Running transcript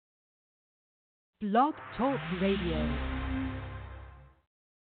Blog Talk Radio.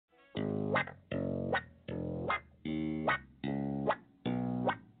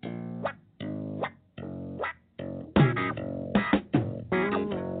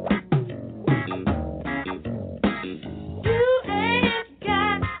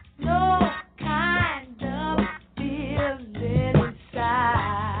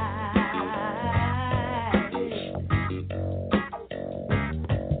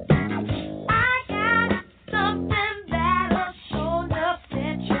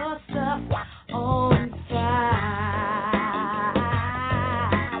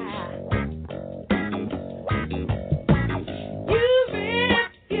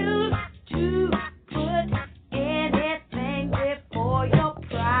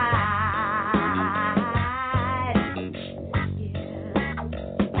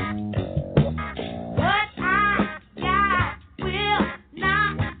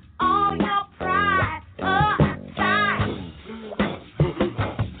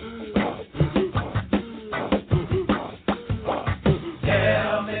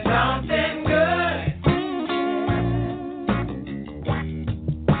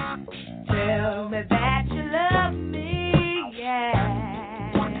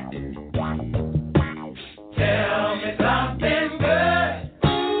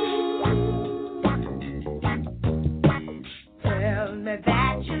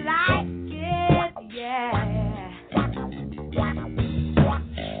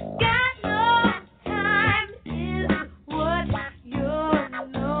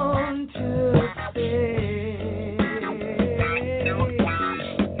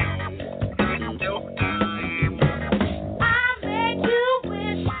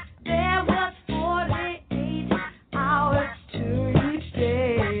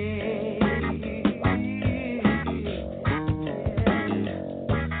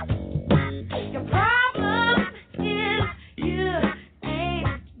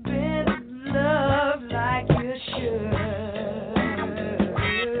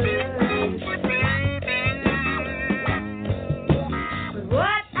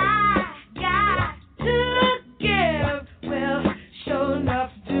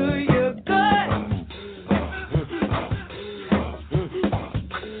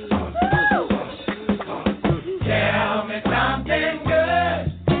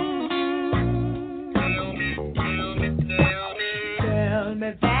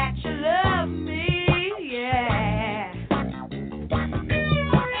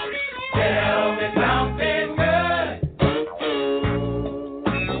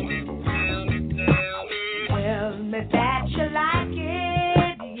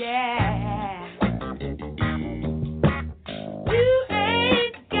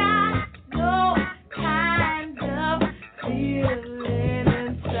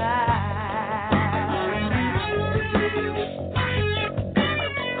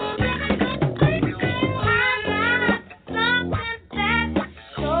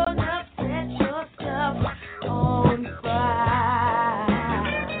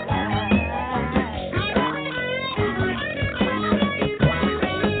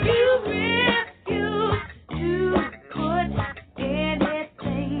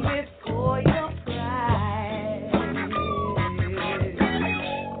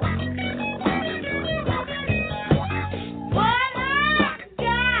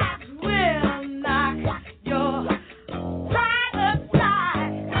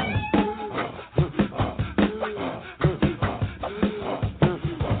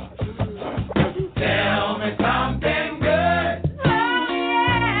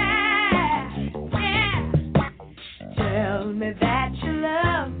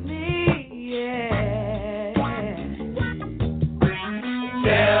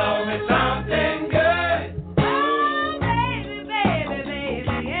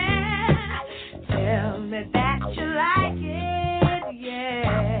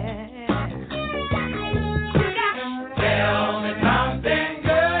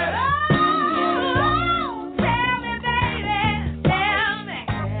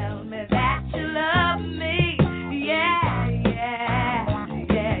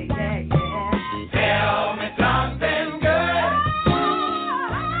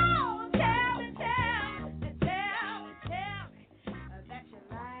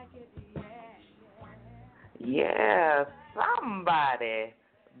 Yeah, somebody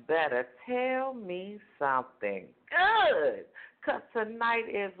better tell me something good. Because tonight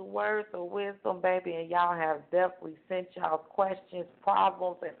is Words of Wisdom, baby, and y'all have definitely sent y'all questions,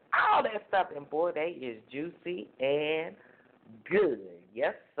 problems, and all that stuff. And, boy, they is juicy and good.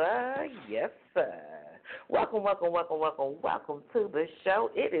 Yes, sir. Yes, sir. Welcome, welcome, welcome, welcome, welcome to the show.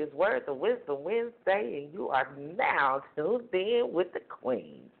 It is Words of Wisdom Wednesday, and you are now tuned in with the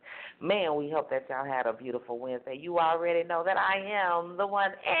Queens. Man, we hope that y'all had a beautiful Wednesday. You already know that I am the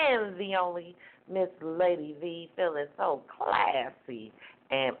one and the only Miss Lady V, feeling so classy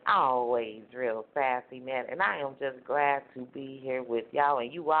and always real sassy, man. And I am just glad to be here with y'all.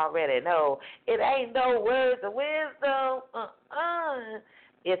 And you already know it ain't no words of wisdom.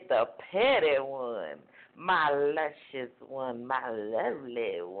 It's the petty one. My luscious one, my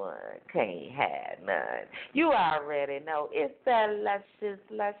lovely one, can't have none. You already know it's that luscious,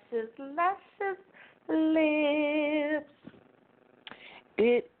 luscious, luscious lips.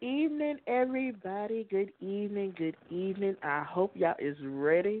 Good evening, everybody. Good evening, good evening. I hope y'all is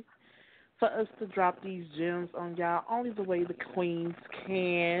ready for us to drop these gems on y'all only the way the queens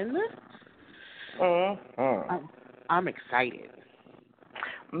can. I'm excited.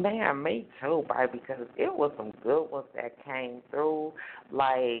 Man, me too, baby, because it was some good ones that came through.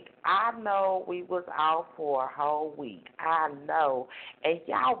 Like, I know we was out for a whole week. I know. And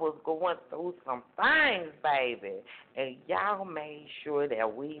y'all was going through some things, baby. And y'all made sure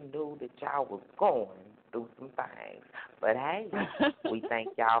that we knew that y'all was going through some things. But, hey, we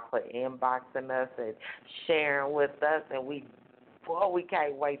thank y'all for inboxing us and sharing with us, and we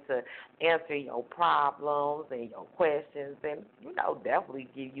can't wait to answer your problems and your questions and, definitely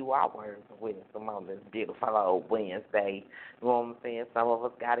give you our words of wisdom on this beautiful old Wednesday. You know what I'm saying? Some of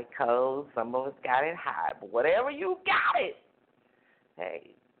us got it cold, some of us got it hot, but whatever you got it, hey,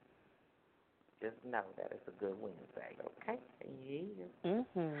 just know that it's a good Wednesday, okay? Yeah.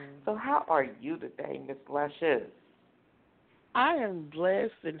 So how are you today, Miss Luscious? I am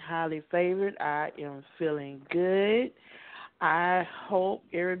blessed and highly favored. I am feeling good. I hope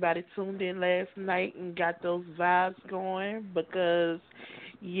everybody tuned in last night and got those vibes going because,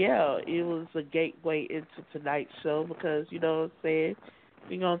 it was a gateway into tonight's show because, you know what I'm saying,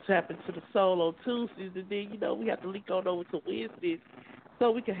 we're going to tap into the solo Tuesdays and then, we have to leak on over to Wednesdays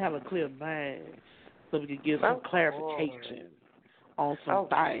so we can have a clear mind, so we can get some clarification on some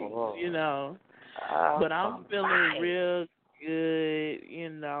things, But I'm feeling real good,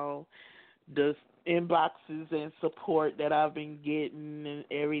 the inboxes and support that I've been getting and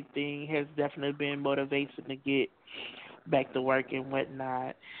everything has definitely been motivation to get back to work and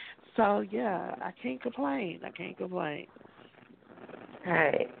whatnot. So, I can't complain.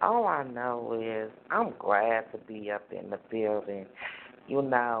 Hey, all I know is I'm glad to be up in the building.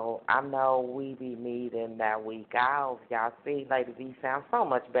 I know we be needing that week off. Y'all see, Lady V sounds so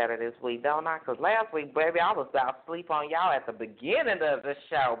much better this week, don't I? Because last week, baby, I was about to sleep on y'all at the beginning of the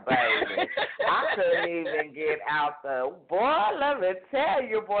show, baby. I couldn't even get out boy, let me tell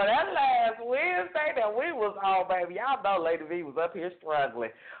you, boy, that last Wednesday that we was on, baby, y'all know Lady V was up here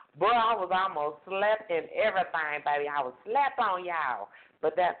struggling. Boy, I was almost slept in everything, baby. I was slept on y'all.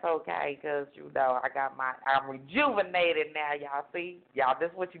 But that's okay because, I'm rejuvenated now, y'all see? Y'all,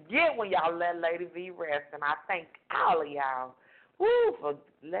 this is what you get when y'all let Lady V rest. And I thank all of y'all, for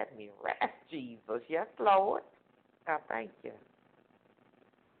letting me rest, Jesus. Yes, Lord. I thank you.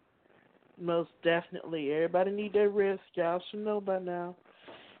 Most definitely. Everybody need their rest. Y'all should know by now.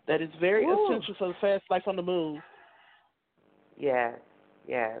 That is very essential for the fast life on the move. Yes.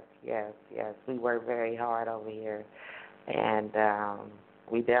 We work very hard over here. And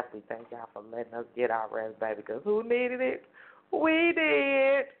we definitely thank y'all for letting us get our rest, baby, because who needed it? We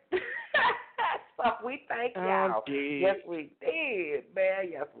did. So we thank y'all. Yes, we did, man.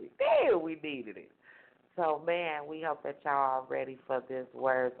 Yes, we did. We needed it. So, man, we hope that y'all are ready for this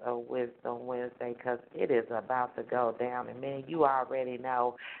Words of Wisdom Wednesday because it is about to go down. And, man, you already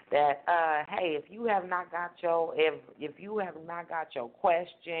know that, hey, if you have not got your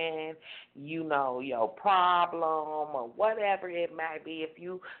question, your problem or whatever it might be, if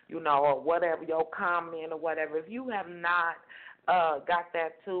or whatever, your comment or whatever, if you have not got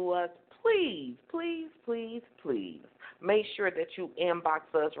that to us, please, make sure that you inbox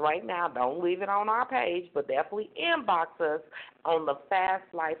us right now. Don't leave it on our page, but definitely inbox us on the Fast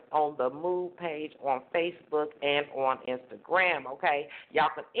Life on the Move page on Facebook and on Instagram, okay? Y'all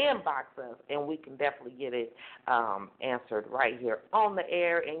can inbox us, and we can definitely get it answered right here on the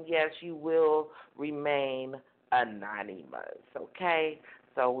air. And, yes, you will remain anonymous, okay?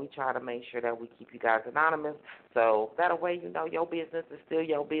 So we try to make sure that we keep you guys anonymous. So that way, your business is still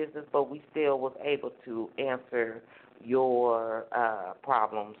your business, but we still was able to answer your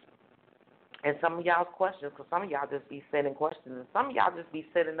problems And some of y'all's questions, because some of y'all just be sending questions, and some of y'all just be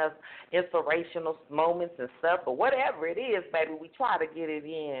sending us inspirational moments and stuff, but whatever it is, baby, we try to get it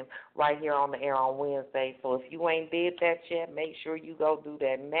in right here on the air on Wednesday. So if you ain't did that yet, make sure you go do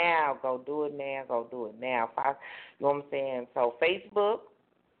that now. Go do it now. Go do it now. You know what I'm saying? So Facebook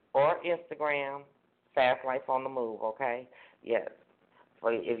or Instagram, Fast Life on the Move, okay? Yes. So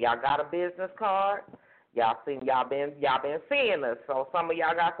if y'all got a business card, y'all been seeing us. So some of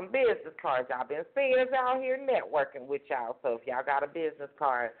y'all got some business cards. Y'all been seeing us out here networking with y'all. So if y'all got a business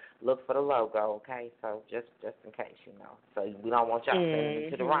card, look for the logo, okay? So just in case, you know. So we don't want y'all sending it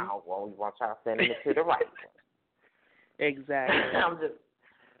to the wrong one. We want y'all sending it to the right one. Exactly.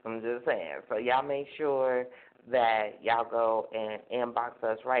 I'm just saying. So y'all make sure that y'all go and inbox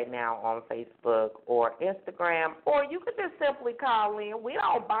us right now on Facebook or Instagram, or you could just simply call in. We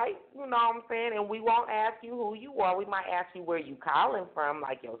don't bite, you know what I'm saying, and we won't ask you who you are. We might ask you where you calling from,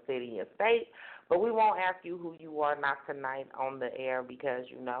 like your city and state, but we won't ask you who you are, not tonight on the air, because,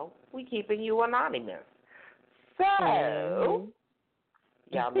 you know, we keeping you anonymous. So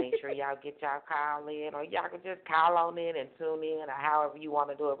y'all make sure y'all get y'all call in, or y'all can just call on in and tune in, or however you want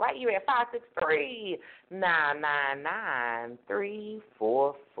to do it. Right here at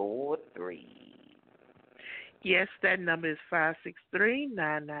 563-999-3443. Yes, that number is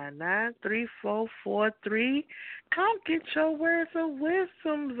 563-999-3443. Come get your words of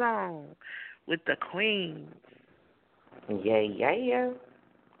wisdom on with the queen. Yeah.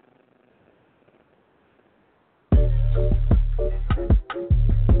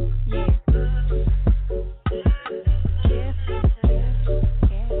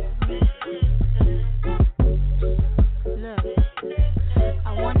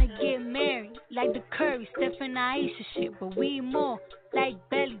 Like the Curry, Steph and Aisha shit, but we more like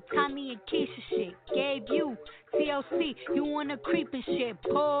Belly, Tommy and Keisha shit. Gave you TLC, you wanna creep and shit.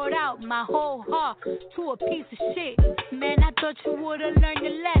 Poured out my whole heart to a piece of shit. Man, I thought you would've learned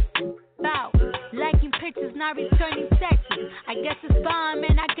your lesson about liking pictures, not returning texts. I guess it's fine,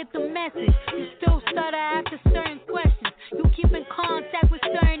 man, I get the message. You still stutter after certain questions. You keep in contact with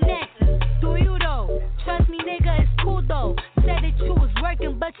certain exes. Do you though? Trust me, nigga, it's cool though. Said that you was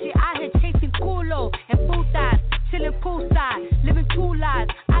working, but you out here chasing culo and putas, chilling poolside, living two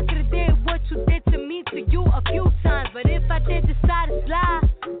lives. I could've did what you did to me to you a few times, but if I did decide to slide,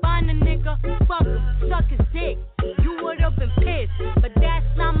 find a nigga, fuck him, suck his dick. You would've been pissed, but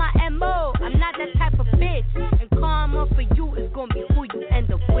that's not my MO. I'm not that type of bitch, and karma for you is gonna be who you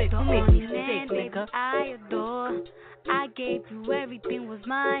end up with. You make me sick, nigga. I adore. I gave you everything, was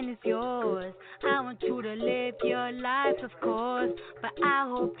mine is yours. I want you to live your life, of course, but I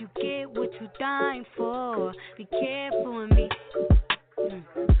hope you get what you're dying for. Be careful with me.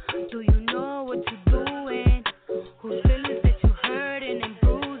 Do you know what you're doing? Whose feelings that you hurting and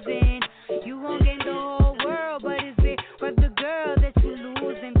bruising? You won't gain the whole world, but is it worth the girl that you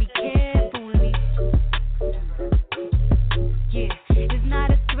losing? Be careful with me. Yeah, it's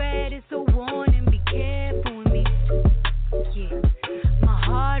not a threat, it's a warning. Be careful with me. Yeah, my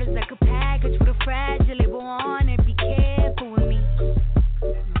heart is like a package with a fragile label on it. Be careful with me.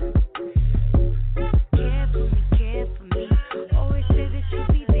 Careful me. Always say that you'll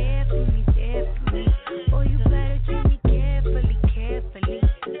be there for me. Oh, you better treat me carefully.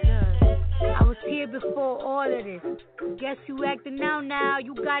 Look, I was here before all of this. Guess you acting out now,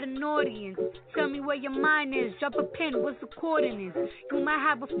 you got an audience. Tell me where your mind is, drop a pin, what's the coordinates? You might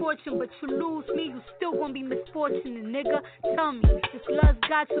have a fortune, but you lose me, you still gonna be misfortunate, nigga. Tell me, this love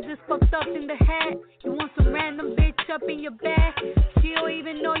got you this fucked up in the head? You want some random bitch up in your bed? She don't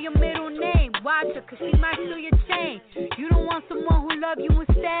even know your middle name. Watch her, cause she might steal your chain. You don't want someone who love you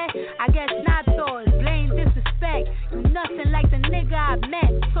instead? I guess not though, it's blame, disrespect. You nothing like the nigga I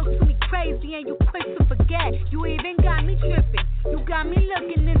met. Talk to me crazy and you quick to forget. You even got me tripping. You got me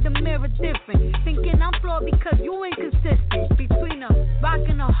looking in the mirror different. Thinking I'm flawed because you inconsistent. Between a rock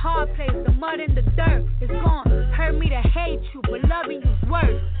and a hard place, the mud and the dirt. It's gonna hurt me to hate you, but loving you's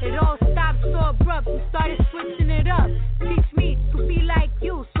worse. It all stopped so abrupt, you started switching it up. Teach me to be like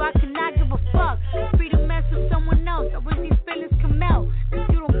you, so I cannot give a fuck. Free to mess with someone else, I wish these feelings can melt. Cause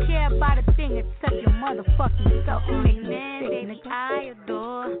you don't care about a thing except your motherfucking self. You make me sick, nigga. I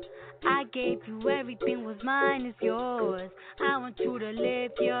adore. I gave you everything, was mine is yours. I want you to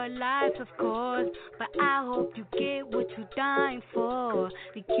live your life, of course, but I hope you get what you're dying for.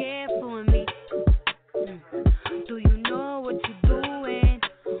 Be careful with me. Do you know what you're doing?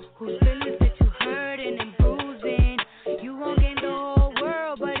 Whose feelings that you hurting and bruising? You won't gain the whole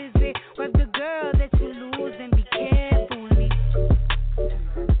world, but is it worth the girl that you losing? Be careful with me.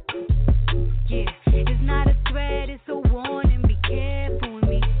 Yeah, it's not a threat, it's a warning. Be careful with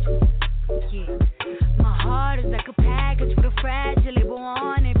me. Yeah.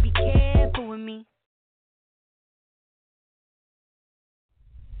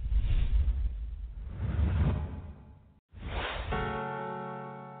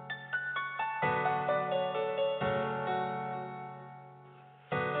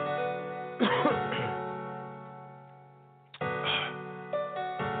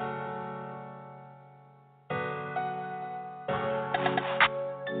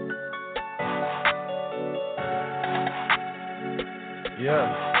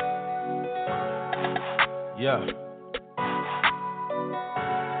 Yeah.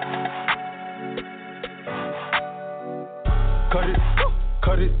 Cut it,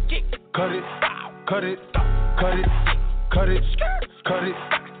 cut it, cut it, cut it, cut it, cut it, cut it,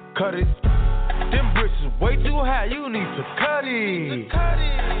 cut it. Them bricks is way too high, you need to cut it.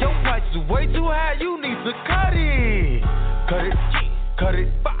 Your price is way too high, you need to cut it. Cut it, cut it,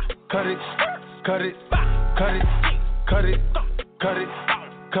 cut it, cut it, cut it, cut it, cut it,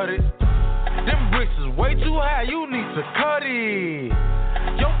 cut it. Them bricks is way too high, you need to cut it.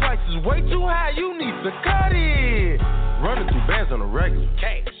 Your price is way too high, you need to cut it. Running through bands on the regular.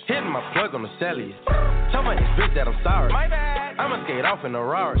 Hitting my plug on the cellular. Tell my ex-bitch that I'm sorry. My bad. I'ma skate off in a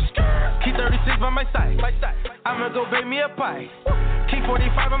Rari. Keep 36 by my side. I'ma go bake me a pie. Keep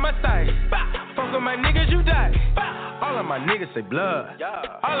 45 on my side. Fuck with my niggas, you die. All of my niggas say blood.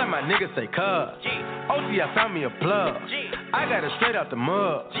 All of my niggas say cuz. OT, I found me a plug. I got it straight out the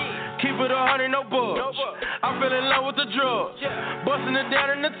mud. Keep it 100, no bugs. I fell in love with the drugs. Busting it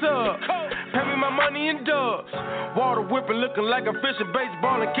down in the tub. Pay me my money in dubs. Water whipping, looking like a fish in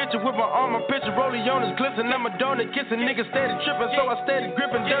baseball and kitchen with my arm, my picture. Rolling on his glisten. I'm a donut kissing. Niggas steady tripping, so I steady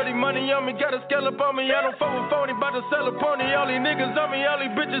gripping. Dirty money on me, got a scale up on me. I don't fuck with phony, bout to sell a pony. All these niggas on me, all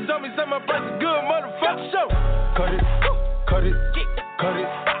these bitches on me. Say my price is good, motherfucker. Show. Cut it, cut it, cut it,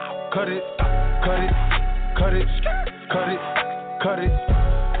 cut it, cut it, cut it, cut it, cut it.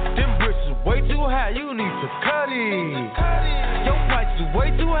 Them bricks is way too high, you need to cut it. Your price is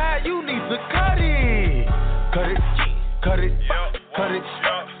way too high, you need to cut it. Cut it, cut it, cut it,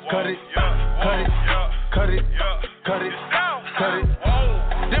 cut it, cut it, cut it, cut it, cut it.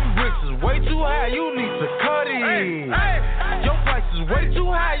 Them bricks is way too high, you need to cut it. Your price is way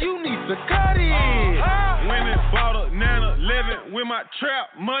too high, you need to cut it. Winning, bought a 911 with my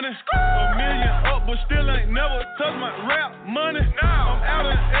trap money. $1 million up, but still ain't never touched my rap money. I'm out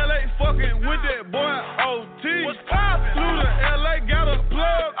in LA fucking with that boy OT. Flew to LA, got a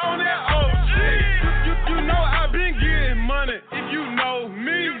plug on that OG. You know I been getting money if you know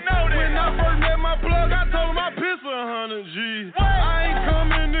me. When I first met my plug, I told him I pissed for 100 G. I ain't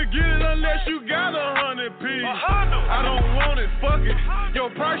coming to get it unless you got 100 P. I don't want it, fuck it. Your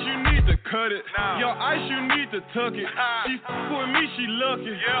price, you need to cut it. Your ice, you need to tuck it. She with me, she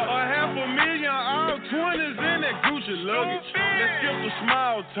lucky. $500,000, all 20s in that Gucci luggage. Let's skip the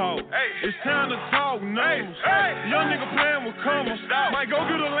small talk. It's time to talk numbers. Young nigga playing with commas. Might go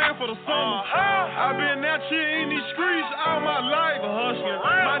get a land for the summer. I've been out here in these streets all my life hustling.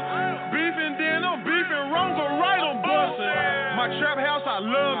 My beefing, then I'm beefing wrong, but right I'm busting. My trap house, I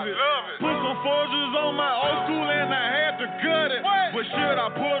love it. Put some forges on my old school and I had to gut it. But should I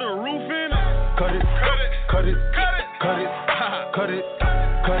put a roof in it? Cut it, cut it, cut it, cut it, cut it, cut it,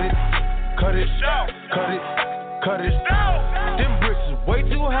 cut it, cut it, cut it. Them bricks is way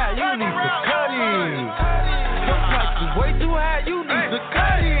too high, you need to cut it. Your price is way too high, you need to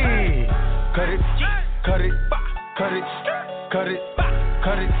cut it. Cut it, cut it, cut it, cut it,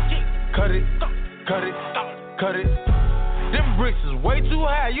 cut it, cut it, cut it, cut it. Them bricks is way too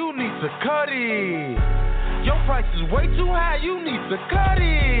high, you need to cut it. Your price is way too high, you need to cut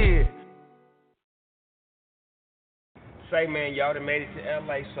it. Say, man, y'all done made it to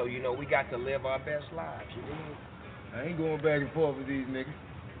LA, so you know we got to live our best lives. You know? I ain't going back and forth with these niggas.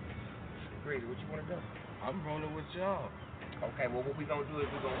 Grady, what you want to do? I'm rolling with y'all. Okay, well, what we gonna do is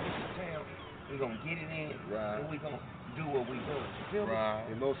we gonna get to town, we gonna get it in, and we gonna do what we do. You feel me? Right.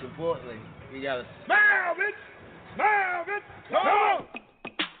 And most importantly, we gotta smile, bitch! Smile, bitch! Come on!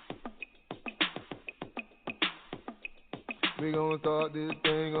 We gonna start this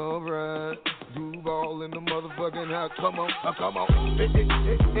thing alright. Duval in the motherfucking house. Come on, come on. Hey, hey,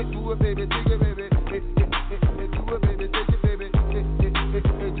 hey, hey, do it, baby, take it, baby. Hey, hey, hey, hey, do it, baby, take it, baby. Hey, hey, hey,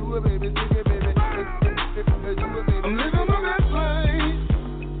 hey, do it, baby, take it, baby. Hey, hey, hey, hey, do it, baby. I'm living my best life.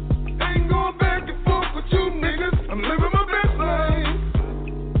 Ain't going back and forth with you niggas. I'm living my best life.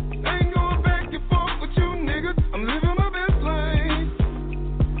 Ain't going back and forth with you niggas. I'm living my best life.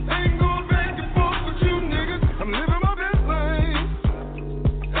 Ain't going back and forth with you niggas. I'm living my best life.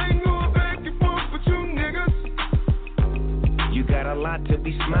 Ain't going back and forth with you niggas. You got a lot to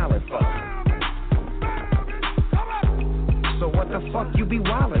be smiling for. So what the fuck you be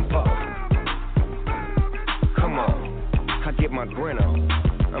wildin' for? Come on, I get my grin on.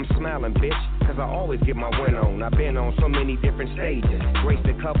 I'm smiling, bitch. cause I always get my win on. I've been on so many different stages, graced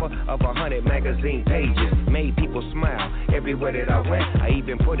the cover of 100 magazine pages, made people smile everywhere that I went. I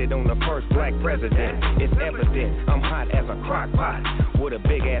even put it on the first black president. It's evident I'm hot as a crock pot, with a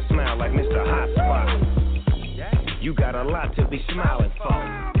big ass smile like Mr. Hot Spot. You got a lot to be smiling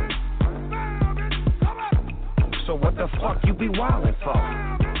for, so what the fuck you be wildin' for?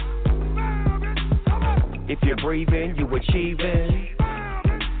 If you're breathing, you achieving.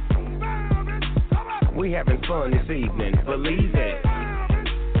 We having fun this evening, believe it.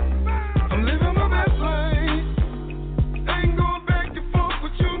 I'm living my best life. Ain't going back and forth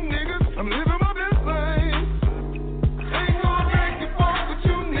with you niggas. I'm living my best life. Ain't going back and forth with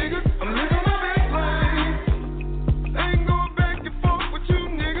you niggas. I'm living my best life. Ain't going back and forth with you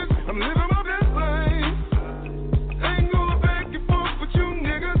niggas. I'm living my best life. Ain't going back and forth with you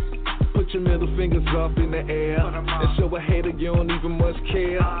niggas. Put your middle fingers up in the air and show a hater you don't even much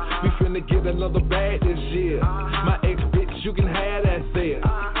care. We finna get another bag this year. My ex bitch, you can have that there.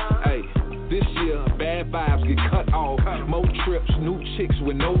 Hey, this year bad vibes get cut off. More trips, new chicks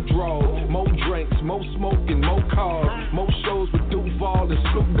with no draws. More drinks, more smoking, more cars. More shows with Duval and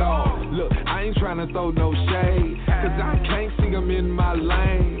Snoop Dogg. Look, I ain't tryna throw no shade, cause I can't see them in my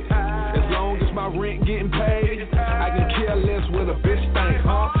lane. As long as my rent getting paid, I can care less what a bitch think,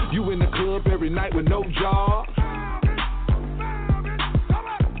 huh? You in the club every night with no job,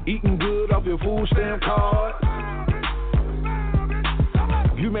 eating good off your food stamp card.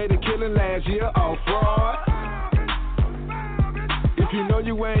 You made a killing last year off fraud. If you know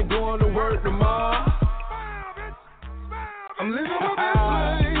you ain't going to work tomorrow, I'm living my best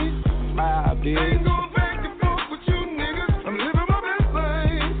life. My bitch. Ain't going back and forth with you niggas. I'm living my best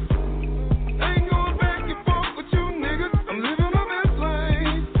life. Ain't going back and forth with you niggas. I'm living my best life.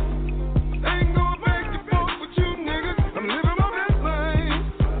 Ain't going back and forth with you niggas. I'm living my best life.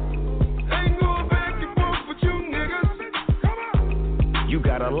 Ain't going back and forth with you niggas. Come on. You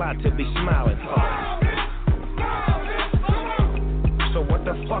got a lot to be smiling for, so what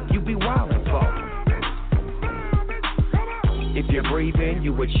the fuck you be wildin' for? If you're breathing,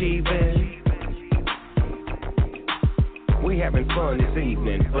 you achieving. We having fun this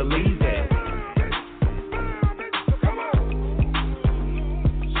evening, believe it.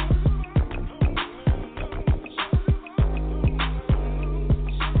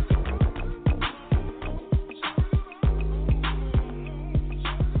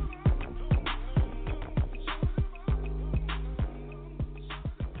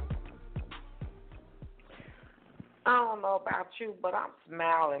 I don't know about you, but I'm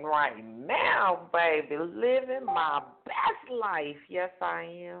smiling right now, baby. Living my best life. Yes, I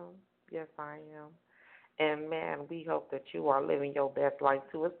am. Yes, I am. And, man, we hope that you are living your best life,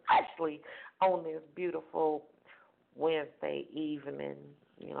 too, especially on this beautiful Wednesday evening.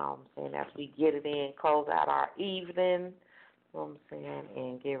 You know what I'm saying? As we get it in, close out our evening, you know what I'm saying,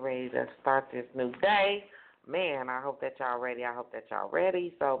 and get ready to start this new day. Man, I hope that y'all ready.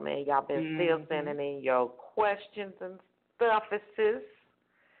 So, man, y'all been still sending in your questions and stuff,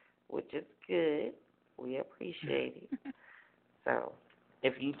 which is good. We appreciate it. So,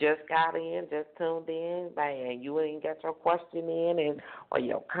 if you just got in, just tuned in, man, you ain't got your question in or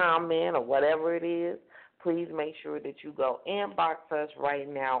your comment or whatever it is, please make sure that you go inbox us right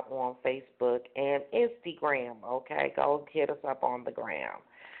now on Facebook and Instagram, okay? Go hit us up on the gram.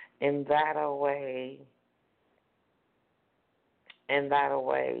 And that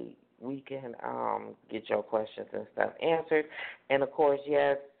way we can get your questions and stuff answered. And, of course,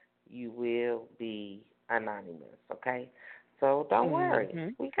 yes, you will be anonymous, okay? So don't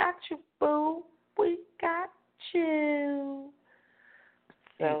worry. We got you, boo. We got you.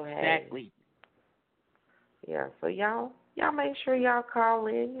 So, exactly. Hey. Yeah, so y'all make sure y'all call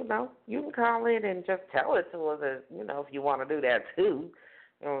in. You know, you can call in and just tell it to us, if you want to do that, too.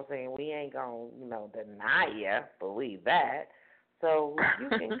 You know what I'm saying? We ain't going to, deny you, believe that. So you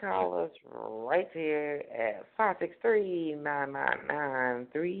can call us right here at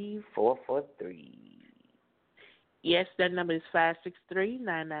 563-999-3443. Yes, that number is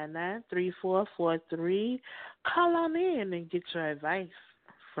 563-999-3443. Call on in and get your advice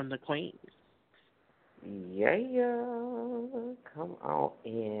from the queen. Yeah. Come on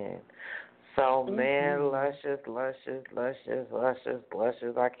in. So, man, luscious.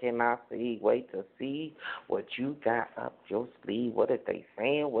 I cannot wait to see what you got up your sleeve. What are they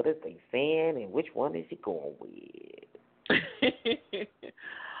saying? And which one is he going with?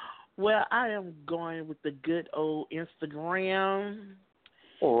 Well, I am going with the good old Instagram.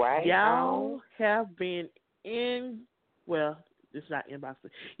 Right. Y'all have been it's not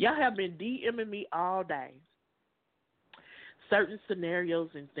inboxing. Y'all have been DMing me all day certain scenarios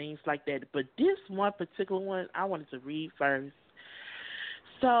and things like that. But this one particular one, I wanted to read first.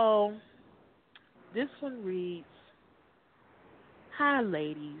 So this one reads, "Hi,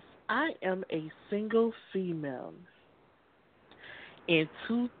 ladies. I am a single female in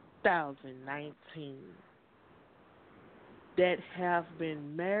 2019 that have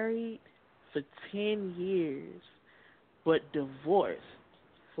been married for 10 years but divorced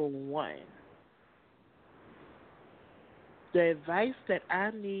for 1. The advice that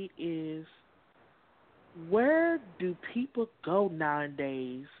I need is, where do people go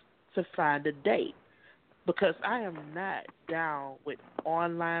nowadays to find a date? Because I am not down with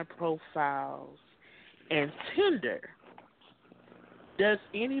online profiles and Tinder. Does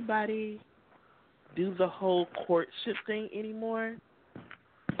anybody do the whole courtship thing anymore?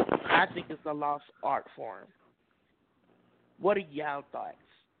 I think it's a lost art form. What are y'all thoughts?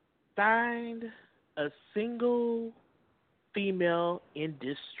 Find a single female in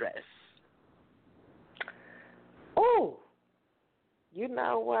distress." Oh, you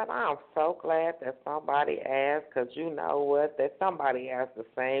know what? I'm so glad that somebody asked, because you know what? That somebody asked the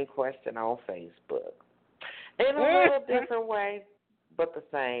same question on Facebook. In a little different way, but the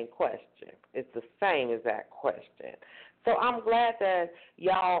same question. It's the same exact question. So I'm glad that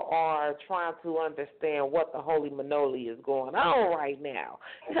y'all are trying to understand what the holy manoli is going on right now.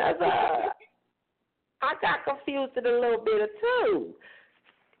 Because I got confused in a little bit too.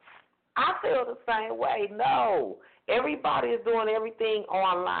 I feel the same way. No, everybody is doing everything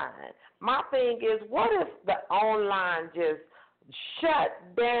online. My thing is, what if the online just shut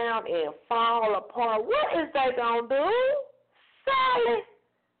down and fall apart? What is they going to do? Sally?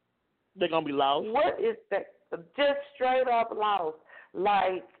 They're going to be lost. What is that? Just straight up lost.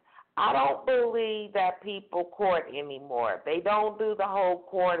 Like, I don't believe that people court anymore. They don't do the whole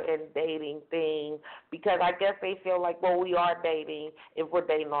court and dating thing because I guess they feel like, well, we are dating if we're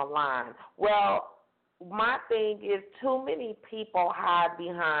dating online. Well, my thing is too many people hide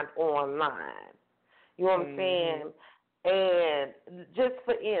behind online. You know what I'm saying? And just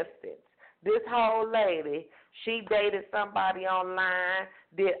for instance, this whole lady, she dated somebody online,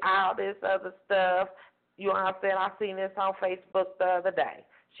 did all this other stuff. You know what I'm saying? I seen this on Facebook the other day.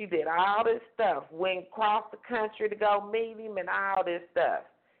 She did all this stuff, went across the country to go meet him and all this stuff.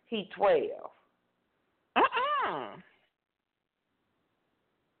 He 12.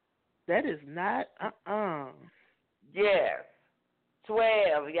 That is not, Yes.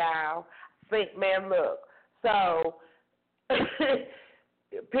 12, y'all. Think, man, look. So,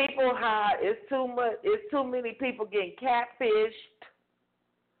 people hide. It's too many people getting catfished.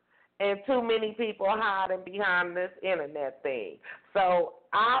 And too many people hiding behind this internet thing. So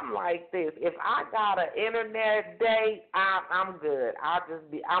I'm like this. If I got an internet date, I'm good.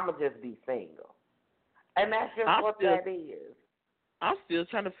 I'ma just be single. And that's just that is. I'm still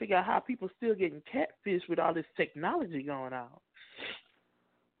trying to figure out how people still getting catfish with all this technology going on.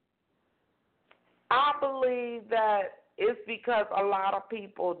 I believe that it's because a lot of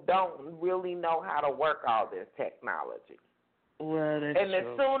people don't really know how to work all this technology. Well, that's and as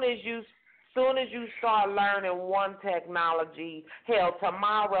true. soon as you start learning one technology, hell,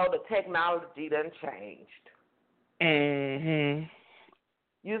 tomorrow the technology done changed.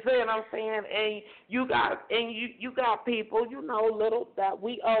 You see what I'm saying? And you got people, you know, little that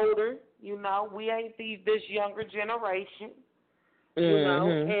we older, you know, we ain't this younger generation, you know,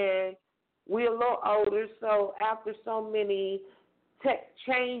 and we a little older. So after so many tech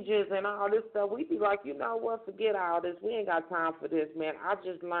changes and all this stuff, we be like, you know what, forget all this. We ain't got time for this, man. I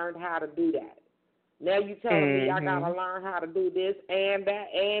just learned how to do that. Now you telling me I got to learn how to do this and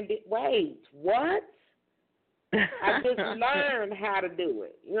that and it. Wait, what? I just learned how to do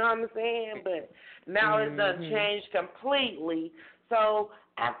it. You know what I'm saying? But now it's done changed completely. So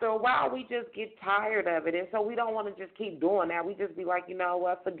after a while, we just get tired of it. And so we don't want to just keep doing that. We just be like, you know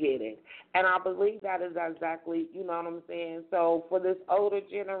what, forget it. And I believe that is exactly, you know what I'm saying? So for this older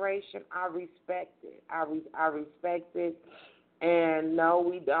generation, I respect it. I respect it. And no,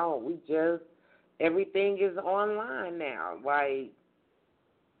 we don't. We just, everything is online now. Like,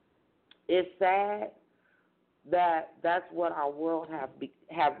 it's sad that that's what our world have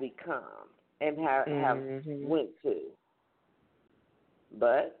become and have went to.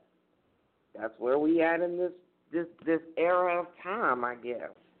 But that's where we at in this era of time, I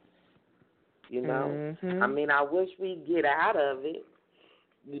guess. You know, I mean, I wish we'd get out of it.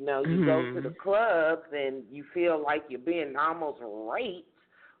 You know, you go to the clubs and you feel like you're being almost raped,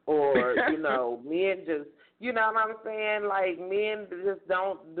 or you know, men just, you know what I'm saying? Like, men just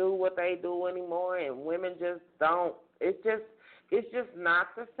don't do what they do anymore, and women just don't. It's just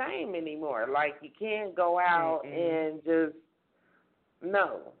not the same anymore. Like, you can't go out and just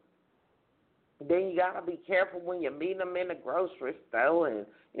No. Then you got to be careful when you meet them in the grocery store, and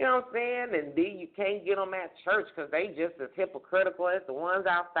you know what I'm saying? And then you can't get them at church because they just as hypocritical as the ones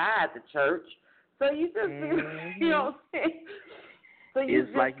outside the church. So you just, you know what I'm saying? So you it's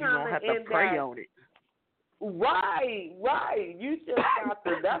just like you don't have to pray on it. Right. You just got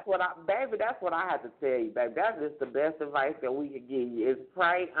to, that's what I have to tell you, baby. That's just the best advice that we can give you is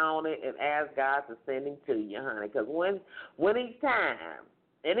pray on it and ask God to send him to you, honey. Because when it's time,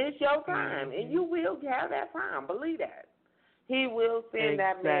 and it's your time, and you will have that time, believe that. He will send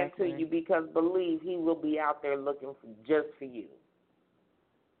that man to you because believe he will be out there looking just for you.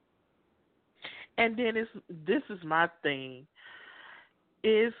 And then this is my thing.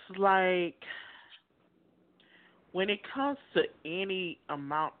 It's like when it comes to any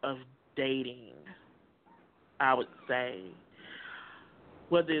amount of dating, I would say,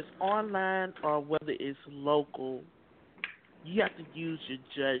 whether it's online or whether it's local, you have to use your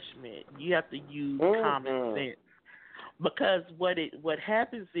judgment. You have to use common sense. Because what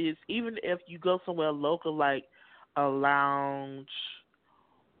happens is, even if you go somewhere local like a lounge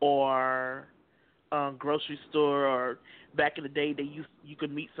or grocery store, or back in the day you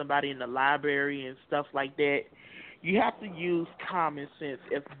could meet somebody in the library and stuff like that, you have to use common sense.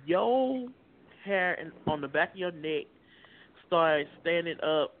 If your hair on the back of your neck starts standing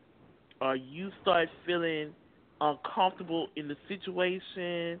up, or you start feeling uncomfortable in the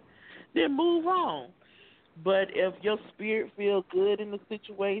situation, then move on. But if your spirit feels good in the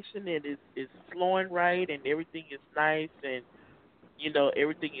situation and it's flowing right and everything is nice and, you know,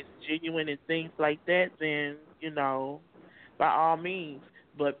 everything is genuine and things like that, then, you know, by all means.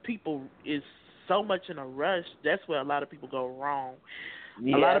 But people is so much in a rush. That's where a lot of people go wrong.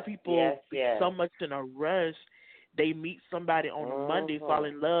 Yes, a lot of people yes. so much in a rush. They meet somebody on a Monday, fall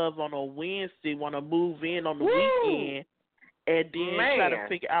in love on a Wednesday, want to move in on the weekend, and then try to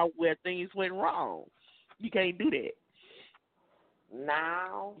figure out where things went wrong. You can't do that.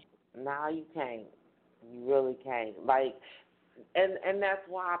 Now you can't. You really can't. Like, and that's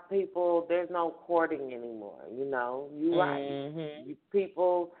why people, there's no courting anymore. You know, you're right.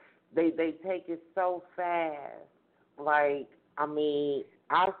 People, they take it so fast. Like, I mean,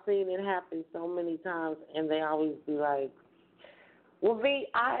 I've seen it happen so many times, and they always be like, "Well, V,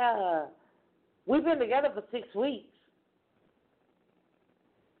 we've been together for 6 weeks."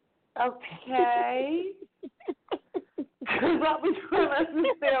 Okay. Because I was trying to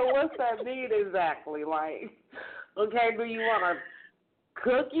understand what's that mean exactly. Like, okay, do you want a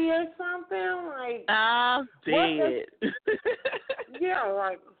cookie or something? Like, I'm dead. Yeah,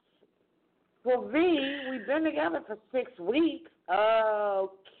 like, well, V, we've been together for 6 weeks.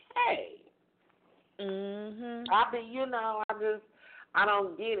 Okay. I mean, you know, I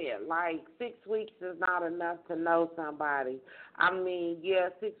don't get it. Like, 6 weeks is not enough to know somebody. I mean, yeah,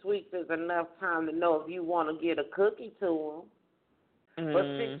 6 weeks is enough time to know if you want to get a cookie to them. But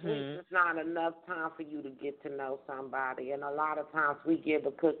 6 weeks is not enough time for you to get to know somebody. And a lot of times we give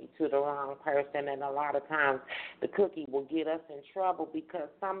a cookie to the wrong person, and a lot of times the cookie will get us in trouble because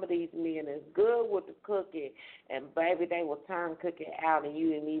some of these men is good with the cookie, and baby, they will turn cookie out, and you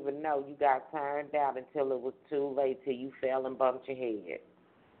didn't even know you got turned out until it was too late, till you fell and bumped your head.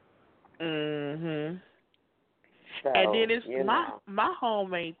 So, and then it's my whole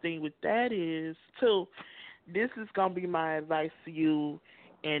main thing with that is, too, this is going to be my advice to you,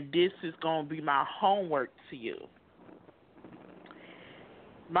 and this is going to be my homework to you.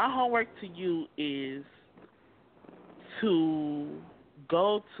 My homework to you is to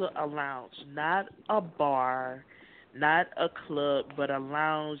go to a lounge, not a bar, not a club, but a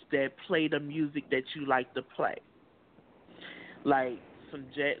lounge that play the music that you like to play. Like some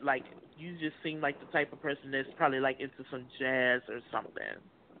jazz, like you just seem like the type of person that's probably like into some jazz or something.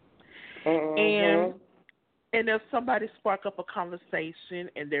 And if somebody spark up a conversation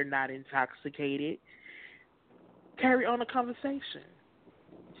and they're not intoxicated, carry on a conversation.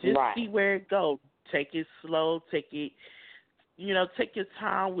 Just see where it goes. Take it slow. Take it, take your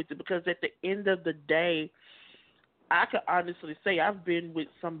time with it. Because at the end of the day, I can honestly say I've been with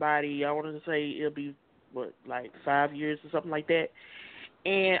somebody, I want to say it'll be, 5 years or something like that.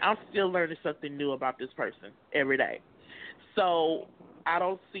 And I'm still learning something new about this person every day. So I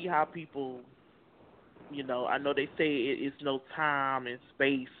don't see how people... I know they say it's no time and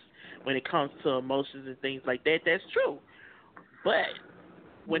space when it comes to emotions and things like that. That's true. But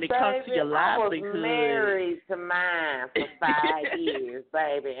when it comes to your livelihood... I was married to mine for 5 years,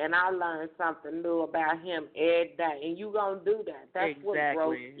 baby, and I learned something new about him every day. And you going to do that. That's what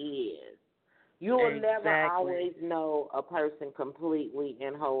growth is. You will Exactly. never always know a person completely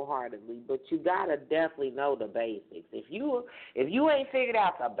and wholeheartedly, but you gotta definitely know the basics. If you ain't figured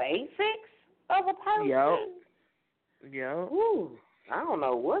out the basics of a person, Yep. whew, I don't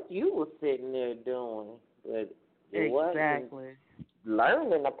know what you were sitting there doing, but it wasn't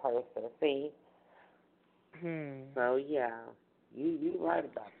learning a person. See, so yeah, you right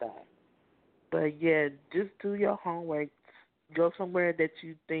about that. But yeah, just do your homework. Go somewhere that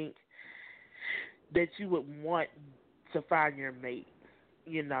you think that you would want to find your mate.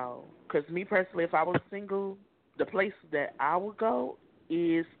 You know, because me personally, if I was single, the place that I would go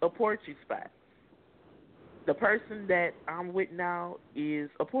is a poetry spot. The person that I'm with now is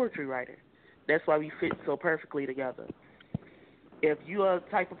a poetry writer. That's why we fit so perfectly together. If you are the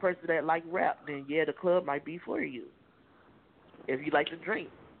type of person that like rap, then yeah, the club might be for you. If you like to drink,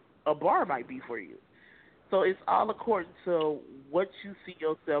 a bar might be for you. So it's all according to what you see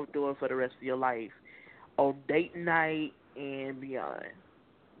yourself doing for the rest of your life on date night and beyond.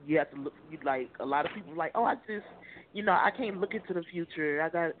 You have to look. You like a lot of people like, oh, I just, I can't look into the future. I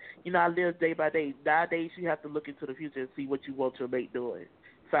got, I live day by day. Nowadays, you have to look into the future and see what you want your mate doing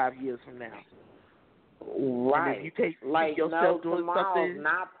 5 years from now. Right. And if you can't see like yourself doing tomorrow's something,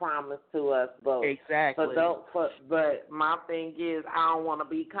 not promised to us, but exactly. But my thing is, I don't want to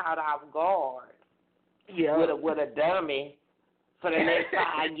be caught off guard. Yeah. With a dummy for the next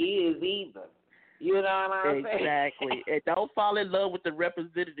 5 years either. You know what I'm saying? Exactly. And don't fall in love with the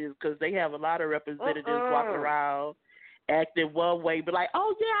representatives because they have a lot of representatives walking around acting one way, but like,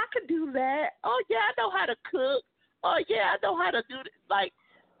 oh, yeah, I can do that. Oh, yeah, I know how to cook. Oh, yeah, I know how to do this. Like,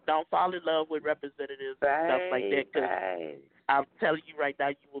 don't fall in love with representatives and stuff like that because I'm telling you right now,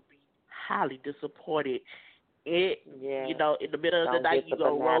 you will be highly disappointed. In the middle of the night, you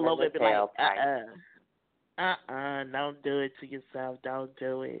going to roll over and be like, don't do it to yourself. Don't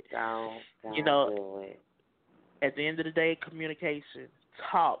do it. Don't do it. At the end of the day, communication.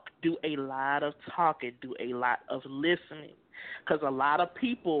 Talk. Do a lot of talking. Do a lot of listening. Because a lot of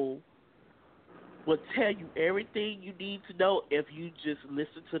people will tell you everything you need to know if you just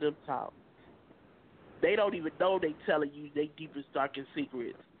listen to them talk. They don't even know they telling you their deepest, darkest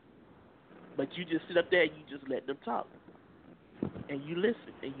secrets. But you just sit up there and you just let them talk. And you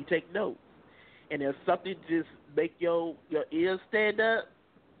listen and you take notes. And if something just make your ears stand up,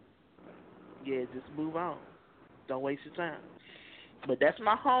 yeah, just move on. Don't waste your time. But that's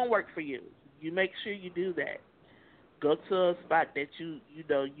my homework for you. You make sure you do that. Go to a spot that you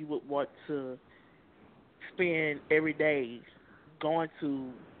would want to spend every day going to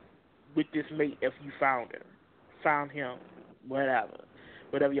with this mate if you found him,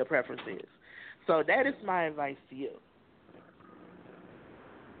 whatever your preference is. So that is my advice to you.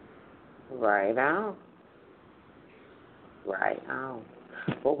 Right on.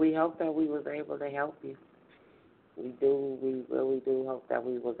 Well, we hope that we was able to help you. We really do hope that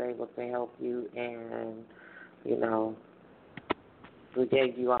we was able to help you and, we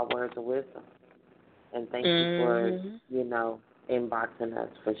gave you our words of wisdom. And thank you for, inboxing us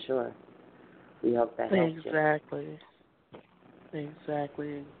for sure. We hope that helps you. Exactly.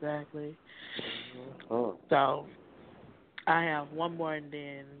 Mm-hmm. So, I have one more and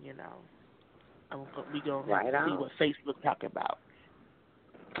then, we going to see what Facebook talking about.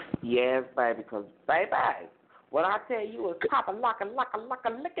 Yes, baby, because, baby, what I tell you is pop a lock a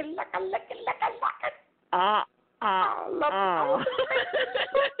lick it.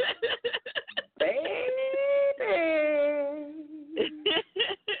 Baby.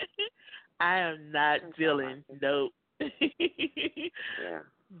 I am not dealing. Nope. Yeah.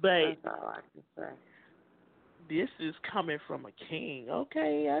 But that's all I can say. This is coming from a king.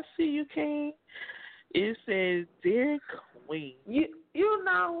 Okay, I see you, King. It says, Dear Queen. You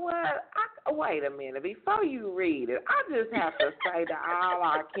know what? Wait a minute. Before you read it, I just have to say to all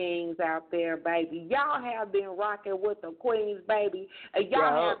our kings out there, baby, y'all have been rocking with the queens, baby, and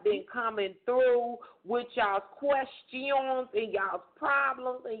y'all have been coming through with y'all's questions and y'all's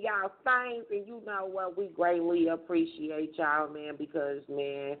problems and y'all's things, and you know what? We greatly appreciate y'all, man, because,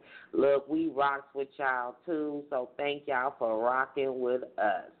 man, look, we rocks with y'all, too, so thank y'all for rocking with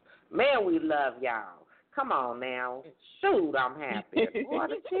us. Man, we love y'all. Come on now. Shoot, I'm happy. Boy,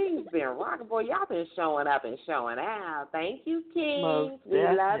 the Kings been rocking. Boy, y'all been showing up and showing out. Thank you, Kings. Most we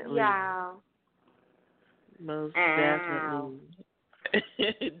definitely. love y'all. Most definitely.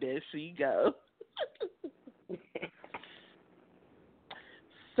 There she go.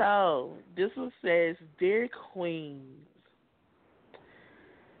 So, this one says, Dear Queens,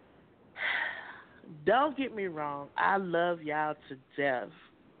 don't get me wrong. I love y'all to death.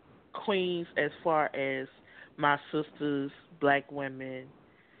 Queens, as far as my sisters, black women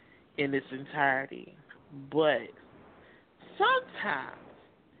in its entirety. But sometimes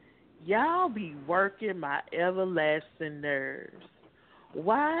y'all be working my everlasting nerves.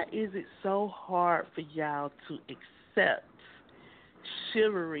 Why is it so hard for y'all to accept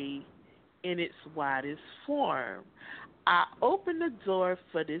chivalry in its widest form? I opened the door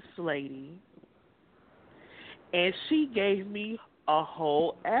for this lady, and she gave me a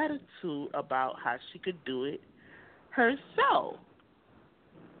whole attitude about how she could do it herself.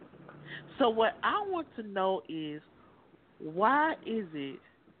 So what I want to know is, why is it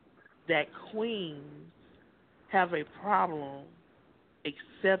that queens have a problem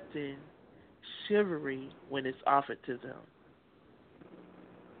accepting chivalry when it's offered to them?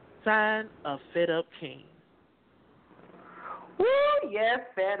 Sign a fed up king. Woo, yes,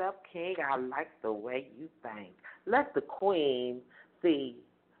 fed up king. I like the way you think. Let the queen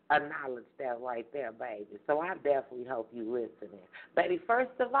acknowledge that right there, baby. So I definitely hope you listening. Baby,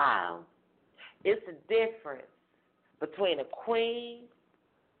 first of all, it's a difference between a queen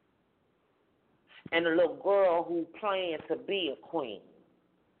and a little girl who playing to be a queen.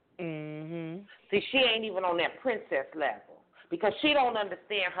 Mhm. See, she ain't even on that princess level because she don't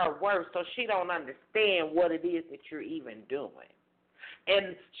understand her worth, so she don't understand what it is that you're even doing.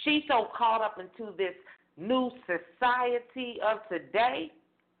 And she's so caught up into this new society of today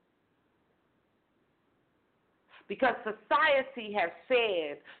because society has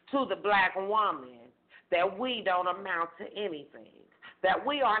said to the black woman that we don't amount to anything, that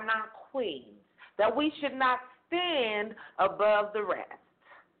we are not queens, that we should not stand above the rest.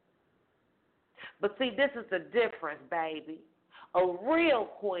 But see, this is the difference, baby. A real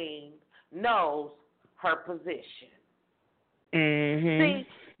queen knows her position. Mhm. See,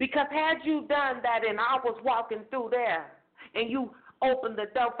 because had you done that and I was walking through there and you opened the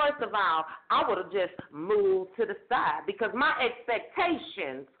door, first of all, I would have just moved to the side because my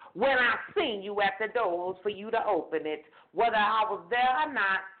expectations when I seen you at the door was for you to open it, whether I was there or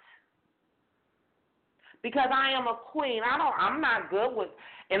not. Because I am a queen. I'm not good with,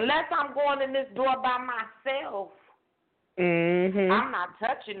 unless I'm going in this door by myself. Mhm. I'm not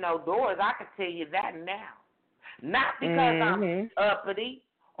touching no doors. I can tell you that now. Not because I'm uppity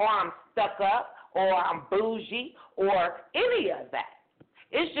or I'm stuck up or I'm bougie or any of that.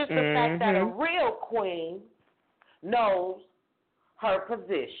 It's just the fact that a real queen knows her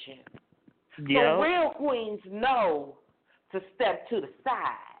position. Yep. So real queens know to step to the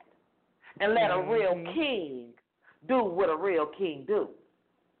side and let a real king do what a real king do.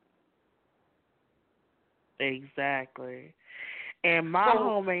 Exactly. And my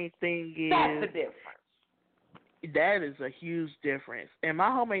whole main thing is, that's the difference. That is a huge difference. And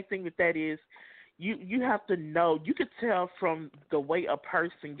my whole main thing with that is, you have to know, you could tell from the way a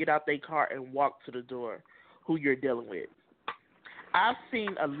person get out their car and walk to the door who you're dealing with. I've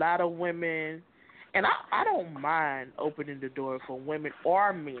seen a lot of women, and I don't mind opening the door for women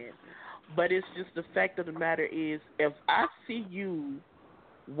or men, but it's just the fact of the matter is, if I see you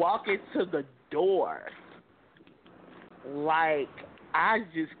walking to the door like I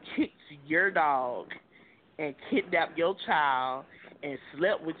just kicked your dog and kidnapped your child and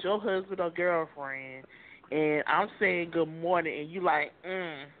slept with your husband or girlfriend, and I'm saying good morning, and you like,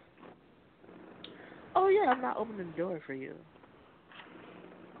 oh yeah, I'm not opening the door for you.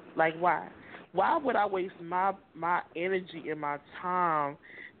 Like, why? Why would I waste my energy and my time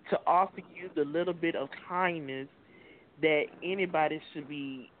to offer you the little bit of kindness that anybody should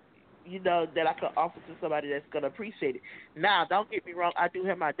be, that I could offer to somebody that's going to appreciate it? Now, don't get me wrong. I do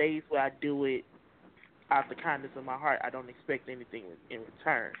have my days where I do it out the kindness of my heart. I don't expect anything in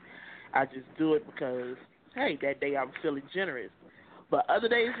return. I just do it because, hey, that day I'm feeling generous. But other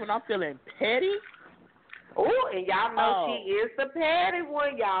days when I'm feeling petty, oh, and y'all know she is the petty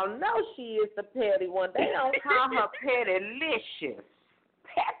one. Y'all know she is the petty one. They don't call her pettylicious.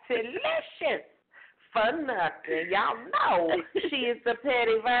 Pettylicious for nothing. Y'all know she is the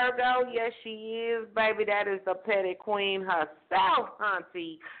petty Virgo. Yes, she is, baby. That is the petty queen herself,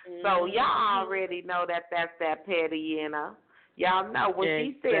 auntie. So y'all already know that that's that petty in her. Y'all know when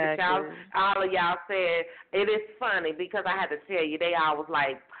she said it, y'all, all of y'all said, it is funny because I had to tell you, they all was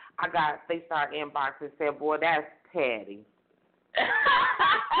like, they started inboxing and said, boy, that's petty.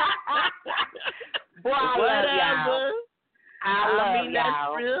 Boy, I love y'all. I mean,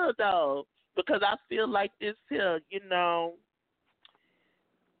 that's real, though, because I feel like this here,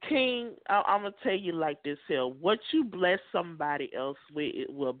 King, I'm going to tell you like this here. What you bless somebody else with,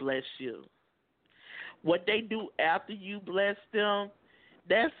 it will bless you. What they do after you bless them,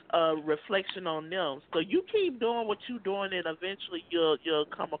 that's a reflection on them. So you keep doing what you're doing, and eventually you'll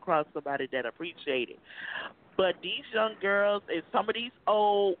come across somebody that appreciates it. But these young girls and some of these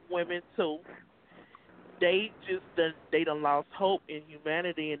old women too, they done lost hope in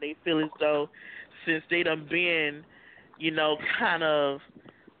humanity, and they feel as though since they done been, kind of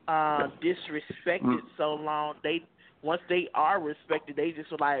disrespected so long, they once they are respected, they just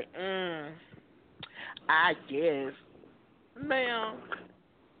were like, I guess, ma'am,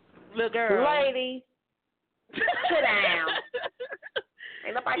 little girl, lady, sit down.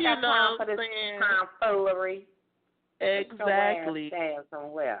 Ain't nobody got time for this tomfoolery. Exactly. Stand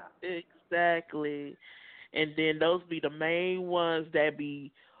somewhere. Exactly. And then those be the main ones that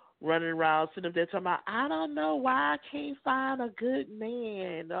be running around sitting up there talking about, I don't know why I can't find a good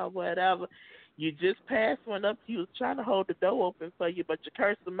man or whatever. You just passed one up. He was trying to hold the door open for you, but you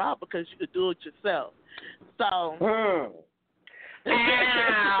cursed him out because you could do it yourself. So.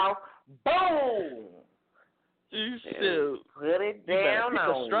 Ow! Boom! You should. Put it down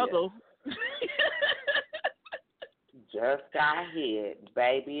on struggle. Just got hit.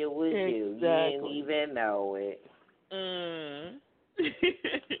 Baby, it was you. You didn't even know it.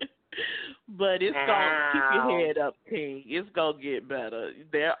 But it's going to keep your head up, King. It's going to get better.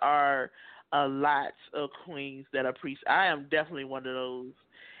 There are a lot of queens that are I am definitely one of those.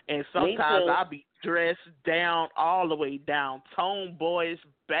 And sometimes I'll be dressed down, all the way down. Tomboys,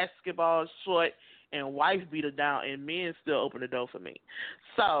 basketball short, and wife beater down, and men still open the door for me.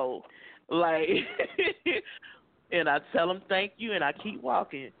 So, like, and I tell them thank you, and I keep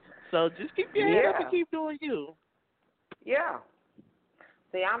walking. So just keep your head up and keep doing you. Yeah.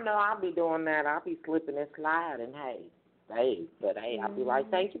 See, I know I'll be doing that. I'll be slipping and sliding. Hey, I'll be like,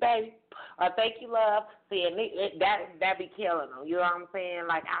 thank you, baby. Or thank you, love. See, and that be killing them. You know what I'm saying?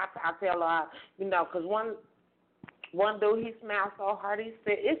 Like, I tell her, because one dude, he smiled so hard. He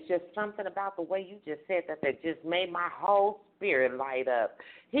said, it's just something about the way you just said that just made my whole spirit light up.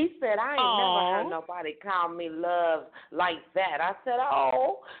 He said, I ain't never heard nobody call me love like that. I said,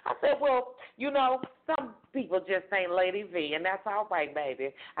 well, some people just ain't Lady V, and that's all right,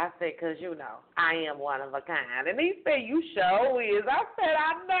 baby. I said, because, I am one of a kind. And he said, you sure is. I said,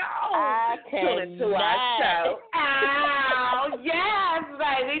 I know. I Tune into our show. Oh, yes,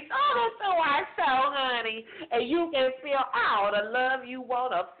 baby. Tune into our show, honey. And you can feel all the love you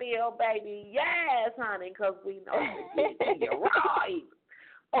want to feel, baby. Yes, honey, because we know you're right.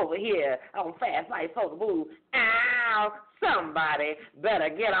 Over here on Fast Life for the Move. Ow, somebody better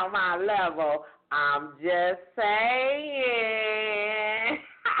get on my level. I'm just saying.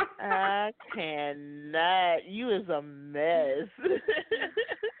 I cannot. You is a mess.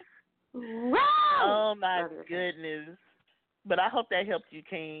 Oh, my goodness. But I hope that helped you,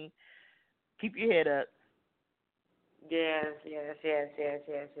 King. Keep your head up. Yes.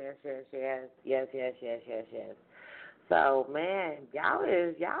 So, man, y'all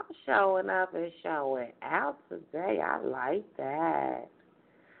showing up and showing out today. I like that.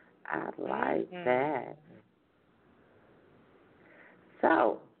 That.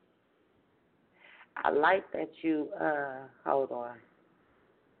 So, I like that you, hold on.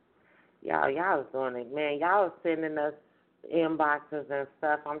 Y'all was doing it, man. Y'all was sending us inboxes and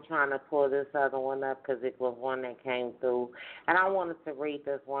stuff. I'm trying to pull this other one up because it was one that came through. And I wanted to read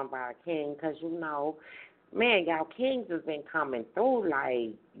this one by King because, man, y'all Kings has been coming through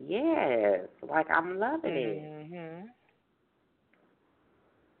like, yes. Like, I'm loving it.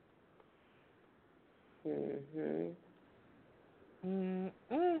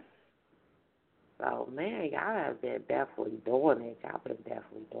 So, man, y'all have been definitely doing it. I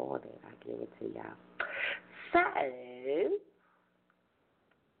give it to y'all. So,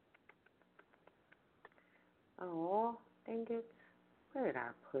 dang it. Where did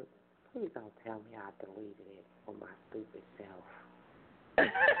I put? Please don't tell me I deleted it for my stupid self.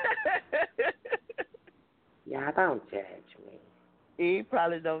 Y'all don't judge me. He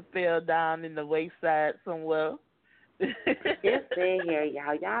probably done fell down in the wayside somewhere. It's in here,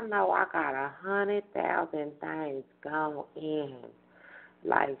 y'all. Y'all know I got 100,000 things going in,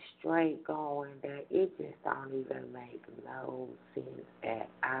 like straight going that it just don't even make no sense at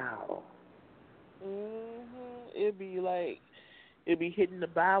all. It'd be hitting the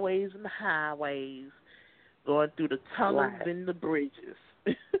byways and the highways, going through the tunnels and the bridges.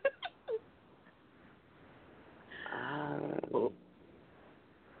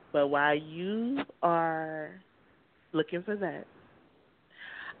 But while you are looking for that,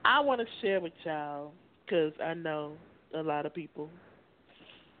 I want to share with y'all, because I know a lot of people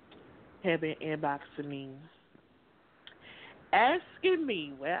have been inboxing me, asking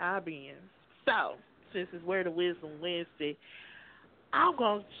me where I've been. So, since it's Word of Wisdom Wednesday, I'm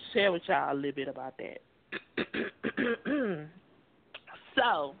going to share with y'all a little bit about that.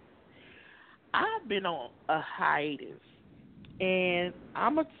 So, I've been on a hiatus, and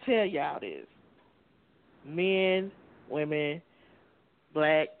I'm going to tell y'all this. Men, women,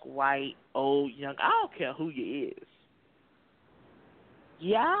 black, white, old, young, I don't care who you is.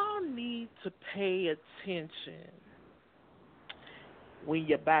 Y'all need to pay attention when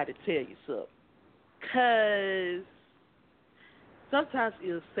your body tell you something. Because sometimes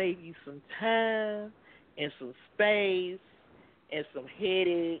it'll save you some time and some space and some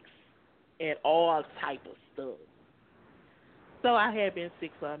headaches and all type of stuff. So I had been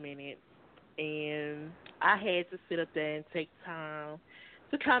sick for a minute, and I had to sit up there and take time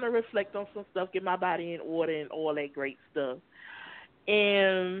to kind of reflect on some stuff, get my body in order and all that great stuff.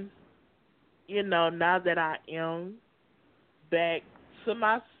 And, you know, now that I am back to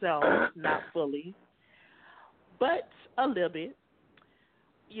myself, not fully, but a little bit,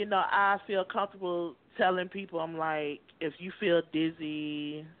 you know, I feel comfortable telling people, I'm like, if you feel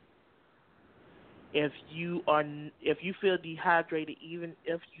dizzy, if you feel dehydrated, even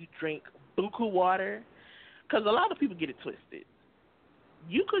if you drink buku water, because a lot of people get it twisted.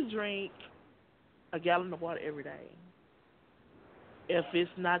 You could drink a gallon of water every day. If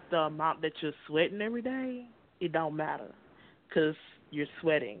it's not the amount that you're sweating every day, it don't matter, because you're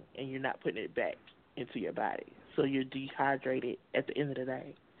sweating and you're not putting it back into your body. So you're dehydrated at the end of the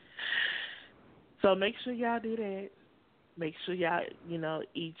day. So make sure y'all do that. Make sure y'all, you know,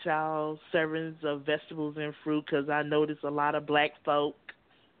 eat y'all servings of vegetables and fruit, because I notice a lot of black folk,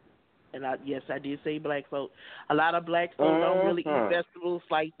 and yes, I did say black folk. A lot of black folk don't really eat vegetables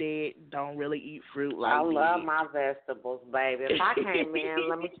like that, don't really eat fruit like that. I love my vegetables, baby. If I came in,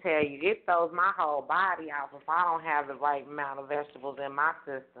 let me tell you, it throws my whole body off if I don't have the right amount of vegetables in my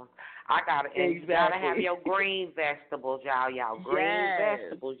system. You gotta have your green vegetables, y'all. Green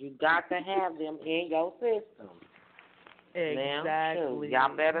vegetables, you got to have them in your system. Exactly.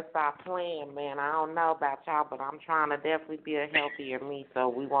 Y'all better stop playing, man. I don't know about y'all, but I'm trying to definitely be a healthier me, so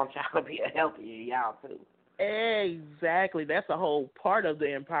we want y'all to be a healthier y'all, too. Exactly. That's a whole part of the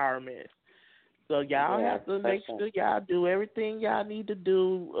empowerment. So y'all have to make sure y'all do everything y'all need to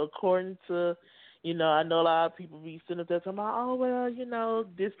do according to, you know, I know a lot of people be sitting up there talking about, oh, well, you know,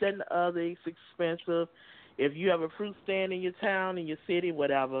 this, that, and the other, it's expensive. If you have a fruit stand in your town, in your city,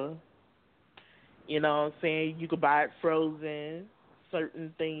 whatever, you know what I'm saying, you could buy it frozen.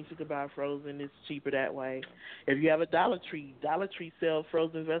 Certain things you could buy frozen. It's cheaper that way. If you have a Dollar Tree sells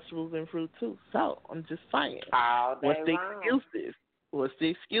frozen vegetables and fruit too. So I'm just saying. What's the excuses? What's the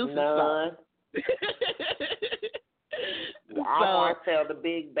excuses? None. I want to sell the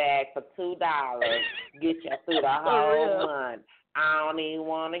big bag for $2. Get you through the whole month. I don't even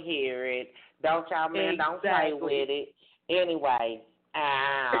want to hear it. Don't y'all, man, don't play with it. Anyway,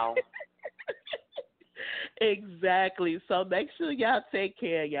 ow. Exactly. So make sure y'all take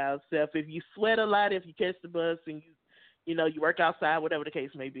care of yourself. If you sweat a lot, if you catch the bus and you work outside, whatever the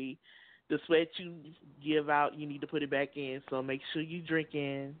case may be, the sweat you give out, you need to put it back in. So make sure you drink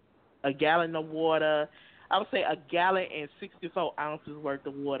in a gallon of water. I would say a gallon and 64 ounces worth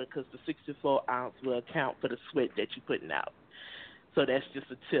of water, because the 64 ounce will account for the sweat that you're putting out. So that's just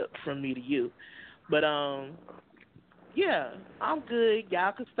a tip from me to you. But yeah, I'm good.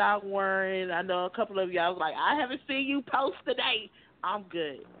 Y'all can stop worrying. I know a couple of y'all was like, I haven't seen you post today. I'm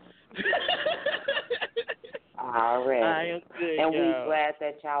good. Already. I am good, and y'all. we're glad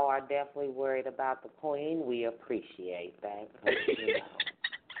that y'all are definitely worried about the queen. We appreciate that.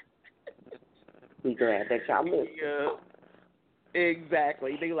 We're glad that y'all listen. Yeah,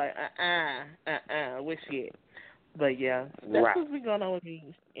 exactly. They like, where she at? But yeah, that's what's been going on with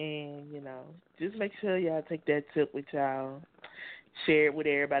me. And, you know, just make sure y'all take that tip with y'all. Share it with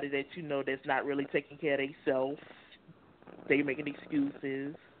everybody that you know that's not really taking care of themselves. They making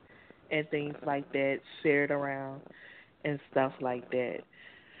excuses and things like that. Share it around and stuff like that.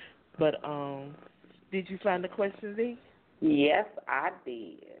 But did you find the question, Z? Yes, I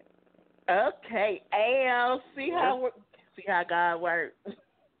did. Okay, see how God works.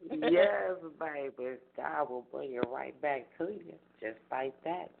 Yes, baby. God will bring it right back to you, just like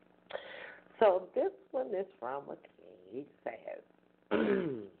that. So this one is from a king. He says,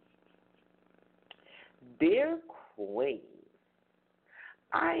 Dear Queen,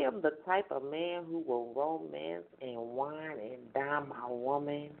 I am the type of man who will romance and wine and dine my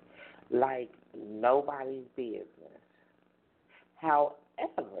woman like nobody's business. However,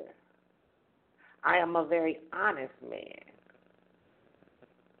 I am a very honest man.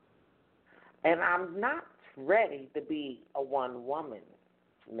 And I'm not ready to be a one-woman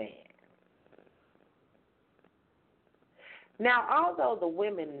man. Now, although the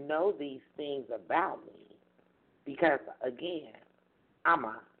women know these things about me, because, again, I'm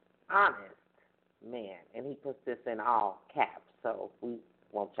an honest man. And he puts this in all caps, so we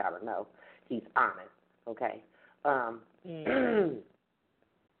want y'all to know he's honest, okay?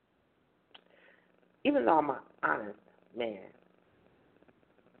 Even though I'm an honest man,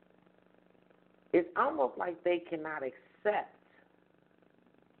 it's almost like they cannot accept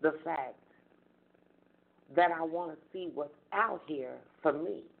the fact that I want to see what's out here for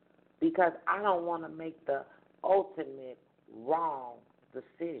me, because I don't want to make the ultimate wrong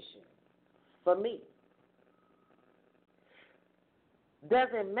decision for me. Does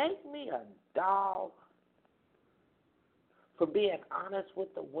it make me a dog for being honest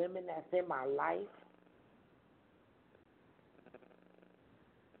with the women that's in my life?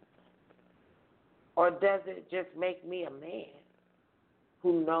 Or does it just make me a man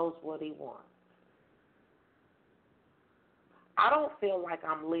who knows what he wants? I don't feel like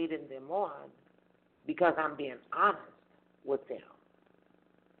I'm leading them on because I'm being honest with them.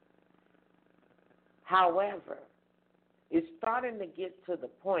 However, it's starting to get to the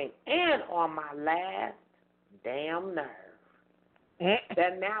point, and on my last damn nerve,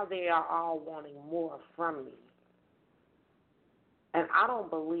 that now they are all wanting more from me. And I don't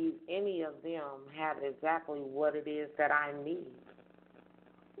believe any of them have exactly what it is that I need.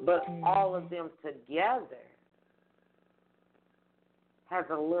 But all of them together has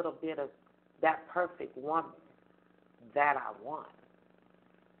a little bit of that perfect woman that I want.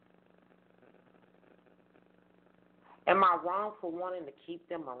 Am I wrong for wanting to keep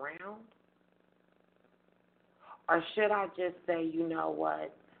them around? Or should I just say, you know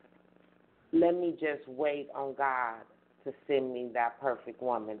what, let me just wait on God to send me that perfect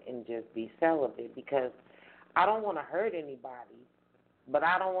woman and just be celibate, because I don't want to hurt anybody, but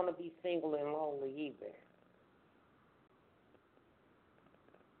I don't want to be single and lonely either.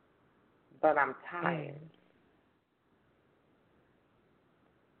 But I'm tired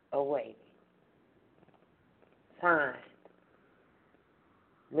of waiting. Signed,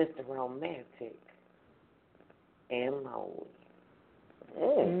 Mr. Romantic and Lonely.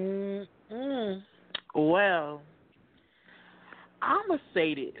 Well, I'm going to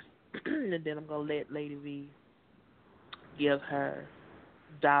say this, and then I'm going to let Lady V give her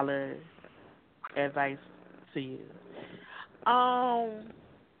dollar advice to you. I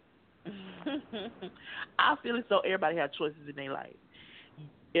feel as though everybody has choices in their life.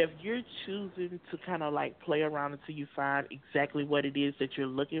 If you're choosing to kind of like play around until you find exactly what it is that you're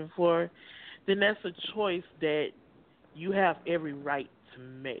looking for, then that's a choice that you have every right to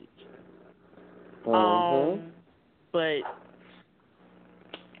make. But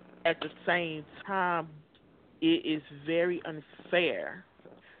at the same time, it is very unfair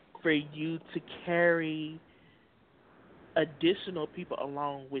for you to carry additional people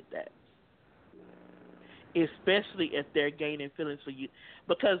along with that, especially if they're gaining feelings for you.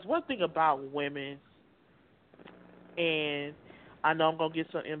 Because one thing about women, and I know I'm going to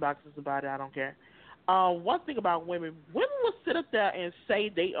get some inboxes about it, I don't care. One thing about women will sit up there and say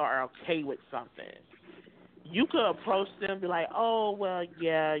they are okay with something. You could approach them and be like, oh, well,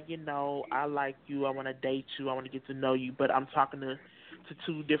 yeah, you know, I like you, I want to date you, I want to get to know you, but I'm talking to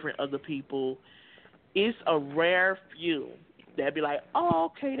two different other people. It's a rare few that be like,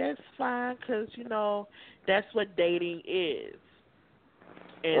 oh, okay, that's fine, because, you know, that's what dating is.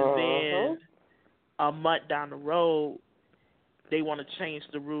 And then a month down the road, they want to change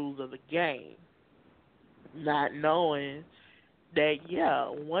the rules of the game, not knowing that, yeah,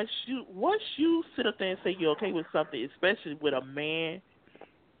 once you sit up there and say you're okay with something, especially with a man,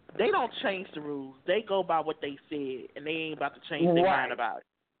 they don't change the rules. They go by what they said, and they ain't about to change their mind about it.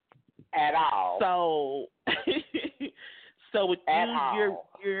 At all. So with you,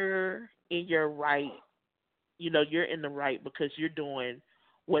 you're in your right. You know, you're in the right because you're doing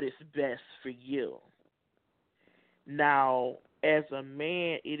what is best for you. Now, as a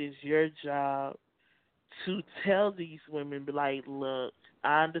man, it is your job to tell these women, be like, look,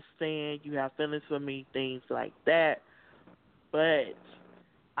 I understand you have feelings for me, things like that, but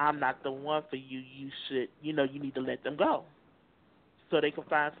I'm not the one for you. You should, you know, you need to let them go so they can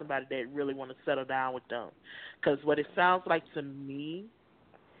find somebody that really want to settle down with them. Because what it sounds like to me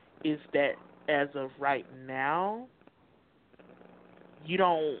is that as of right now, you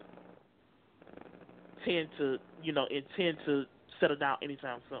don't intend to settle down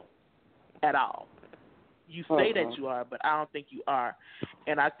anytime soon at all. You say that you are, but I don't think you are.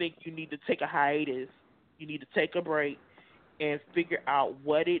 And I think you need to take a hiatus. You need to take a break and figure out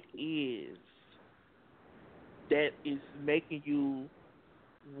what it is that is making you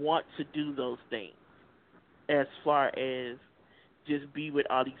want to do those things as far as just be with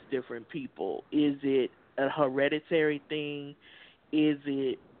all these different people. Is it a hereditary thing? Is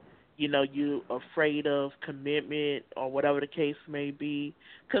it, you're afraid of commitment or whatever the case may be.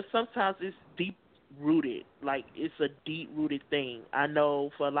 Because sometimes it's deep-rooted. Like, it's a deep-rooted thing. I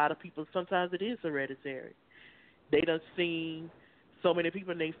know for a lot of people, sometimes it is hereditary. They done seen so many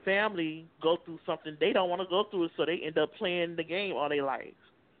people in their family go through something they don't want to go through it, so they end up playing the game all their life.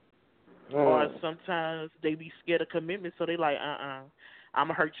 Or sometimes they be scared of commitment, so they like, I'm going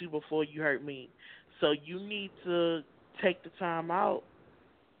to hurt you before you hurt me. So you need to take the time out.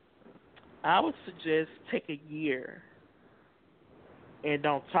 I would suggest take a year and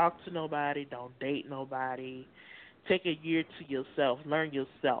don't talk to nobody, don't date nobody. Take a year to yourself, learn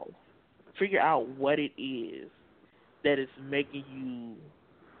yourself. Figure out what it is that is making you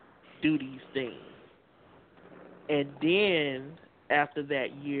do these things. And then after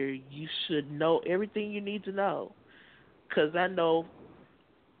that year, you should know everything you need to know. Because I know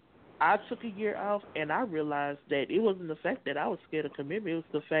I took a year off and I realized that it wasn't the fact that I was scared of commitment. It was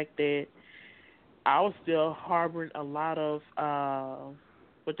the fact that I was still harboring a lot of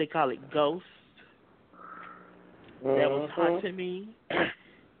what they call it, ghosts that was haunting me.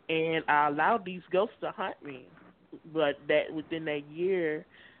 And I allowed these ghosts to haunt me. But that within that year,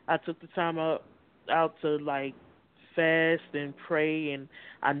 I took the time out to, like, fast and pray, and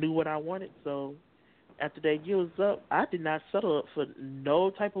I knew what I wanted. So after that year was up, I did not settle up for no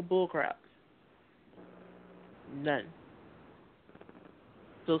type of bull crap. None.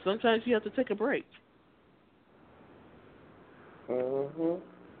 So sometimes you have to take a break.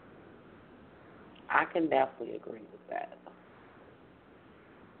 I can definitely agree with that.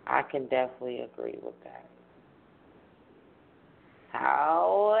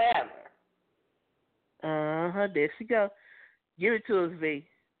 However. There she go. Give it to us, V.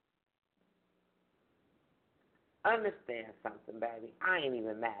 Understand something, baby. I ain't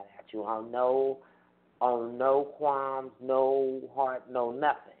even mad at you on no qualms, no heart, no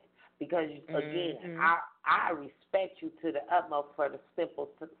nothing. Because, again, I respect you to the utmost for the simple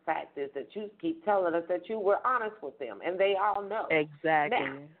fact is that you keep telling us that you were honest with them, and they all know. Exactly.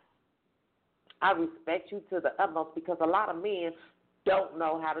 Now, I respect you to the utmost because a lot of men don't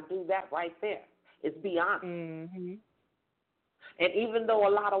know how to do that right there. It's be honest. And even though a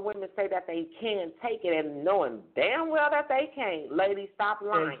lot of women say that they can take it and knowing damn well that they can't, ladies, stop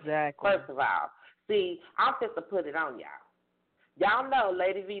lying. Exactly. First of all, see, I'm just to put it on y'all. Y'all know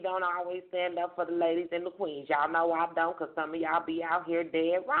Lady V don't always stand up for the ladies and the queens. Y'all know I don't because some of y'all be out here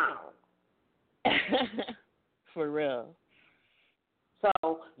dead wrong. For real.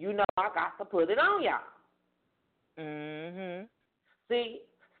 So, you know I got to put it on y'all. See,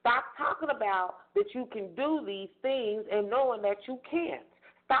 stop talking about that you can do these things and knowing that you can't.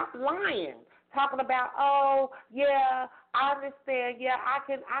 Stop lying. Talking about, oh, yeah, I understand. Yeah,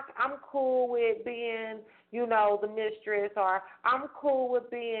 I'm cool with being, the mistress, or I'm cool with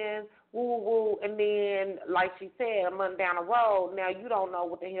being woo-woo. And then, like she said, a month down the road, now you don't know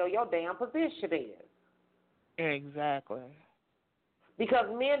what the hell your damn position is. Exactly. Because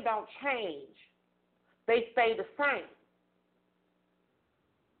men don't change. They stay the same.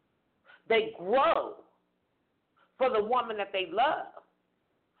 They grow for the woman that they love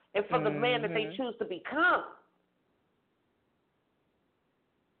and for the man that they choose to become.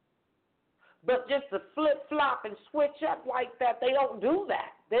 But just to flip-flop and switch up like that, they don't do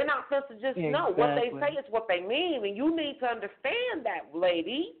that. They're not supposed to just know. What they say is what they mean, and you need to understand that,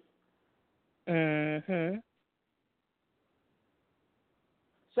 lady.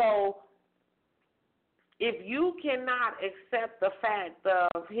 So if you cannot accept the fact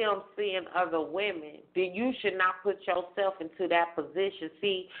of him seeing other women, then you should not put yourself into that position.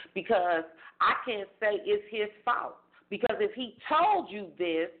 See, because I can't say it's his fault. Because if he told you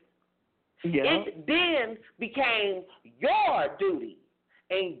this, it then became your duty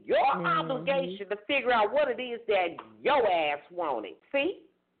and your obligation to figure out what it is that your ass wanted. See?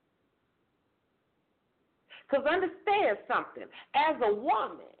 Because understand something. As a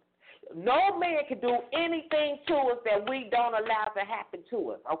woman, no man can do anything to us that we don't allow to happen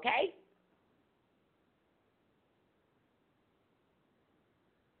to us, okay?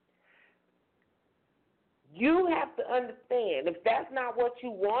 You have to understand, if that's not what you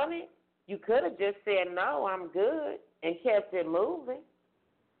wanted, you could have just said, no, I'm good, and kept it moving.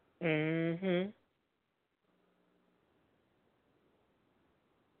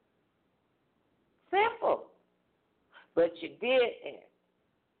 Simple. But you didn't.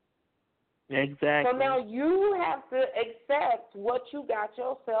 Exactly. So now you have to accept what you got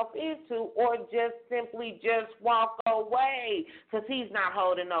yourself into or just simply just walk away because he's not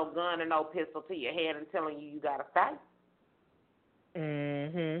holding no gun or no pistol to your head and telling you got to fight.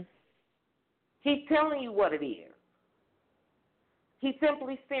 He's telling you what it is. He's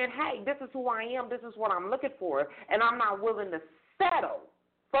simply saying, hey, this is who I am, this is what I'm looking for, and I'm not willing to settle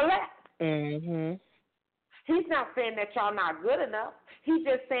for less. Mhm. He's not saying that y'all not good enough. He's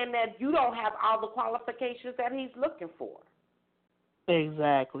just saying that you don't have all the qualifications that he's looking for.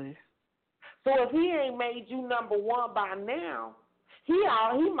 Exactly. So if he ain't made you number one by now, he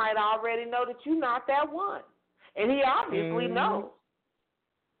might already know that you're not that one. And he obviously knows.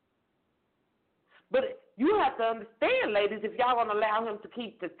 But you have to understand, ladies, if y'all going to allow him to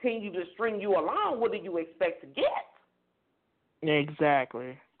continue to string you along, what do you expect to get?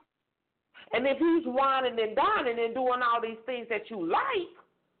 Exactly. And if he's whining and dining and doing all these things that you like,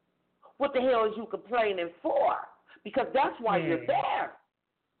 what the hell is you complaining for? Because that's why you're there.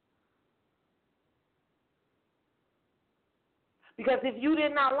 Because if you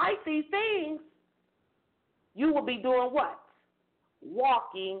did not like these things, you would be doing what?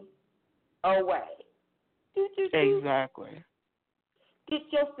 Walking away. Exactly. Get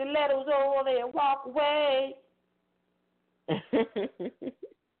your stilettos on and walk away.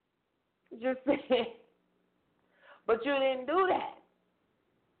 Just saying. But you didn't do that.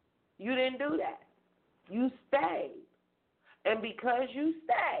 You didn't do that. You stayed. And because you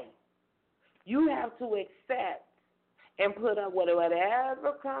stayed, you have to accept and put up with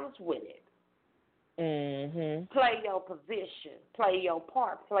whatever comes with it. Play your position, play your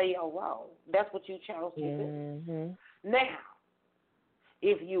part, play your role. That's what you chose to do. Now,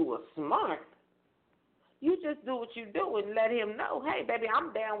 if you were smart, you just do what you do and let him know, hey, baby,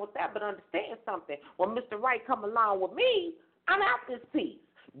 I'm down with that, but understand something. When Mr. Right come along with me, I'm out this piece.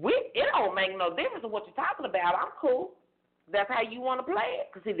 It don't make no difference in what you're talking about. I'm cool. That's how you want to play it.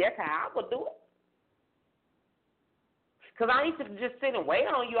 Because, see, that's how I would do it. Because I ain't to just sit and wait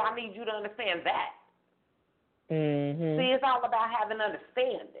on you. I need you to understand that. See, it's all about having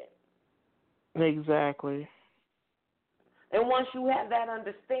understanding. Exactly. And once you have that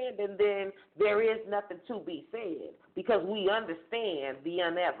understanding, then there is nothing to be said because we understand the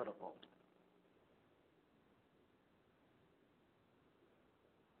inevitable.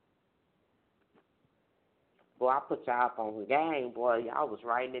 Boy, I put y'all up on the game, boy. Y'all was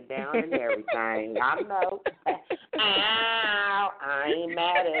writing it down and everything. I know. Ow, I ain't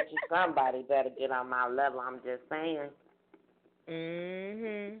mad at you. Somebody better get on my level. I'm just saying.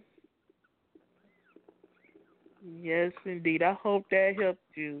 Yes, indeed. I hope that helped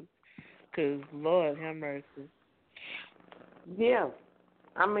you, because Lord have mercy. Yeah.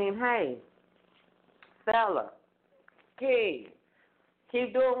 I mean, hey, fella, keep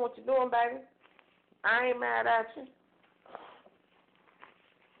doing what you're doing, baby. I ain't mad at you.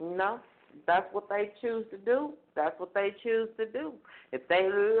 No, that's what they choose to do. That's what they choose to do. If they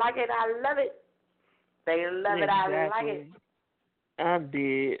like it, I love it. They love it, I like it. I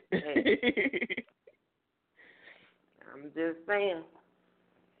did. Hey. I'm just saying.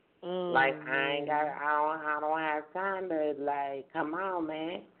 Like, I don't have time to, like, come on,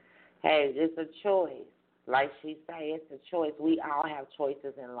 man. Hey, it's a choice. Like she say, it's a choice. We all have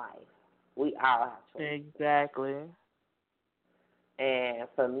choices in life. We all have choices. Exactly. And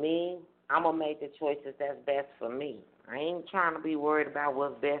for me, I'm going to make the choices that's best for me. I ain't trying to be worried about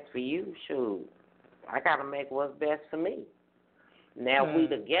what's best for you. Shoot. I got to make what's best for me. Now we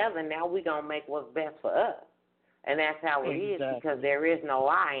together, now we going to make what's best for us. And that's how it is because there is no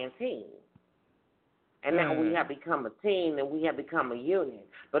I in team. And now we have become a team and we have become a unit.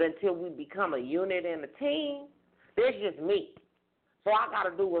 But until we become a unit and a team, there's just me. So I got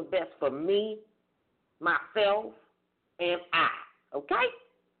to do what's best for me, myself, and I. Okay?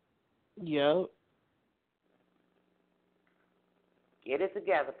 Yep. Get it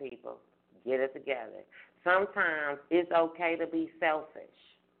together, people. Get it together. Sometimes it's okay to be selfish.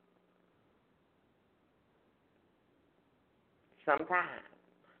 Sometimes.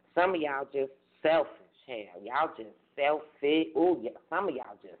 Some of y'all just selfish. Hell, y'all just selfish. Oh, yeah. Some of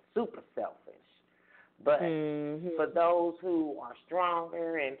y'all just super selfish. But for those who are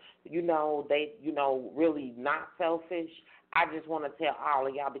stronger and, they, really not selfish, I just want to tell all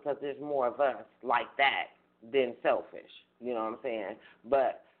of y'all because there's more of us like that than selfish. You know what I'm saying?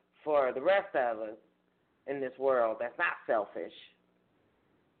 But for the rest of us in this world that's not selfish,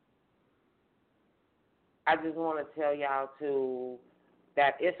 I just want to tell y'all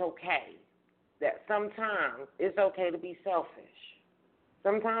that it's okay. That sometimes it's okay to be selfish.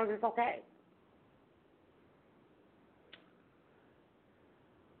 Sometimes it's okay.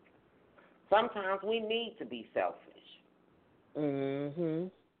 Sometimes we need to be selfish.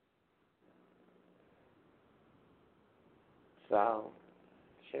 So,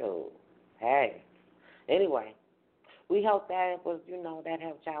 shoot. Hey. Anyway, we hope that it was, that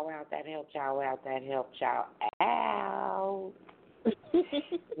helped y'all out.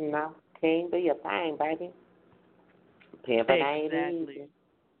 No, king, do your thing, baby. Pimpin' ain't easy.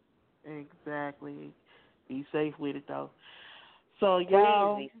 Exactly. Be safe with it, though. So,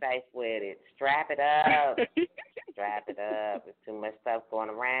 y'all. Please be safe with it. Strap it up. Strap it up. There's too much stuff going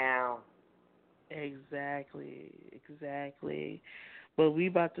around. Exactly. But we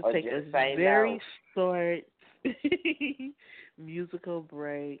about to take a say very no. short musical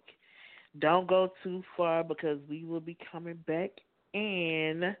break. Don't go too far because we will be coming back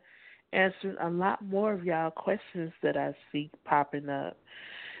and answering a lot more of y'all questions that I see popping up.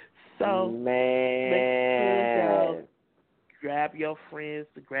 So, make sure y'all grab your friends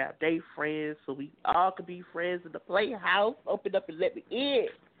to grab their friends so we all can be friends in the Playhouse. Open up and let me in.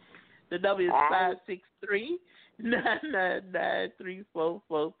 The number is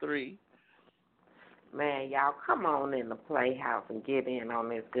 563-999-3443. Man, y'all come on in the Playhouse and get in on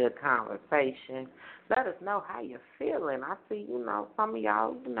this good conversation. Let us know how you're feeling. I see, some of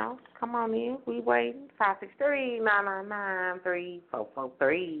y'all, come on in. We waiting.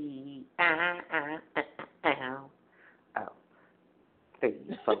 563-999-3443.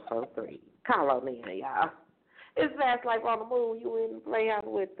 3443. Call on in, y'all. It's Fast Life on the Move. You in the Playhouse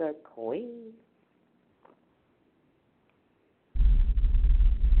with the Queen.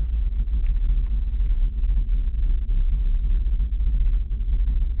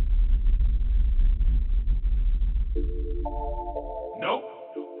 Nope.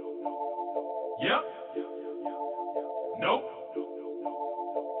 Yep. Nope.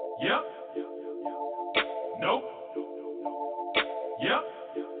 Yep. Nope. Yep.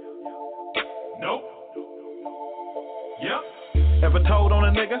 Nope. Yep. Ever told on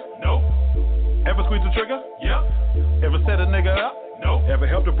a nigga? Nope. Ever squeezed the trigger? Yep. Ever set a nigga up? Nope. Ever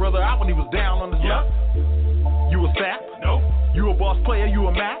helped a brother out when he was down on his luck? You a sap? Nope. You a boss player? You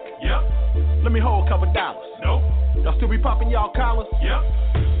a Mac? Yep. Let me hold a couple dollars. Nope. Y'all still be popping y'all collars? Yep.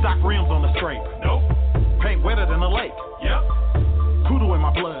 Stock rims on the scrape? Nope. Paint wetter than a lake? Yep. Poodle in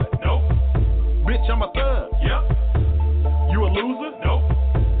my blood? Nope. Bitch, I'm a thug? Yep. You a loser? Nope.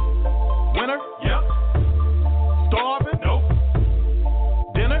 Winner? Yep. Starving? Nope.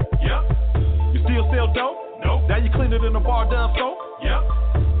 Dinner? Yep. You still sell dope? Nope. Now you clean it in the bar done soap? Yep.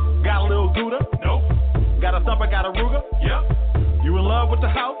 Got a little Gouda? Nope. Got a thumper, got a Ruger? Yep. You in love with the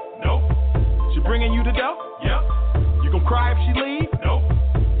house? Nope. She bringing you the dough? Yep. You gon' cry if she leave? Nope.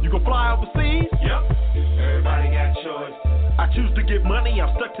 You gon' fly overseas? Yep. Everybody got choices. I choose to get money,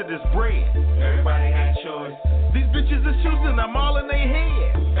 I'm stuck to this bread. Everybody got choices. These bitches is choosing, I'm all in their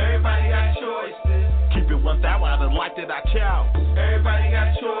head. Everybody got choices. Keep it 1,000 out of the life that I chose. Everybody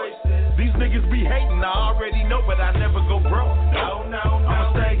got choices. These niggas be hating, I already know, but I never go broke. No.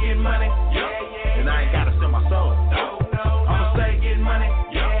 I'ma stay getting money. Yeah. And I ain't gotta sell my soul. No. I'ma stay getting money.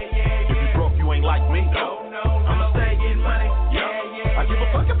 Yeah. If you broke, you ain't like me. No. I'ma stay getting money. Yeah. I give a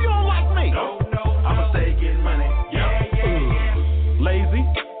fuck if you don't like me. No. I'ma stay getting money. Yeah. Lazy.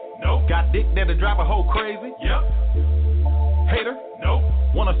 No. Got dick that'll drive a hoe crazy. Yep. Hater. No.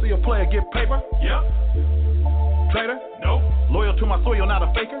 Wanna see a player get paper? Yep. Traitor. No. Loyal to my soil, not a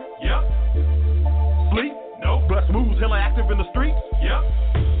faker. Yep. Sleep. No. Bust moves, hella active in the streets. Yep.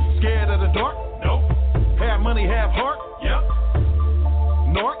 Scared of the dark. No. Have money, have heart. Yep.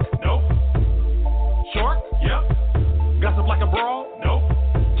 North. No. Short. Yep. Gossip like a brawl. No.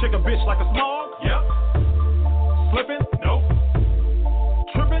 Check a bitch like a smog. Yep. Slipping. No.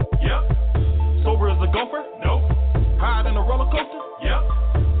 Tripping. Yep. Sober as a gopher. No. Hide in a roller coaster. Yep.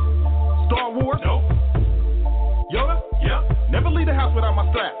 Star Wars. No. Yoda. Yep. Never leave the house without my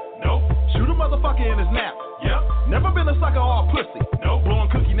strap. No. Shoot a motherfucker in his nap. Yep. Never been a sucker or a pussy. No. Blowing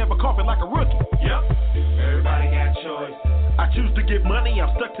cookie, never coughing like a rookie. Yep. Everybody got choices. I choose to get money, I'm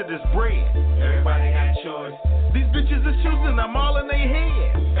stuck to this bread. Everybody got choices. These bitches is choosing, I'm all in their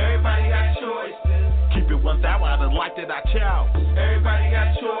head. Everybody got choices. Keep it 1,000 out of the life that I chose. Everybody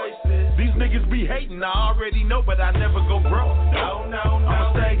got choices. These niggas be hating, I already know, but I never go broke. No.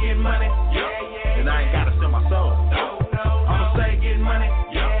 I'ma stay getting money. Yeah. And I ain't gotta sell my soul. No. I'ma stay getting money.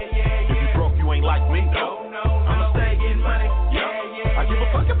 Yeah. If you broke, you ain't like me. No. I'ma stay getting money. Yeah. I give a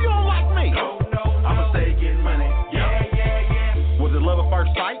fuck if you don't like me. No. I'ma stay getting money. Yeah. Was it love at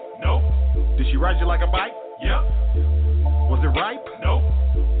first sight? No. Did she ride you like a bike? Yep. Was it ripe? No.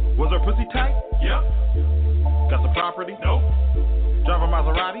 Was her pussy tight? Yep. Got some property? No. Drive a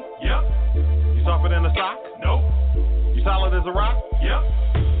Maserati? Yep. You softer than a sock? No. You solid as a rock? Yep.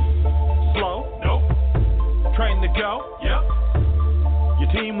 Slow? No. Trained to go? Yep. Your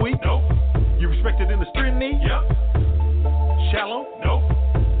team weak? No. You respected in the street knee? Yep. Shallow? No.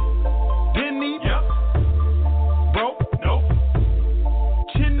 Didn't need? Yep. Broke? No.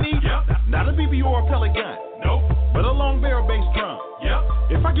 Chin knee? Yep. Not a BB or a pellet gun? No. But a long barrel based drum?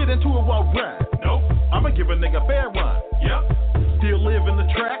 get into it while grind. Nope. I'ma give a nigga fair run. Yep. Still live in the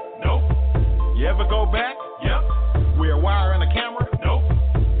track. Nope. You ever go back? Yep. Wear a wire and a camera. Nope.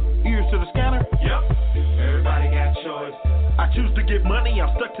 Ears to the scanner. Yep. Everybody got choices. I choose to get money.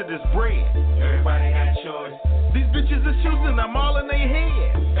 I'm stuck to this bread. Everybody got choices. These bitches is choosing. I'm all in their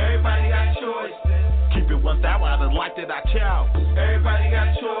head. Everybody got choices. Keep it 1,000 out of life that I chow. Everybody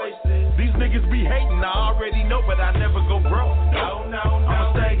got choices. These niggas be hating. I already know, but I never go broke. No.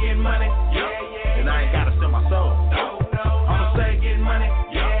 I'ma stay getting money. Yeah. And I ain't gotta sell my soul. No. I'ma stay getting money.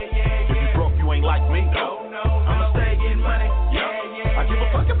 Yeah. If you broke, you ain't like me. No. I'ma stay getting money. Yeah. I give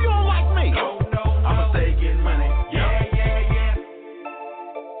a fuck if you don't like me. No. I'ma stay getting money. Yeah.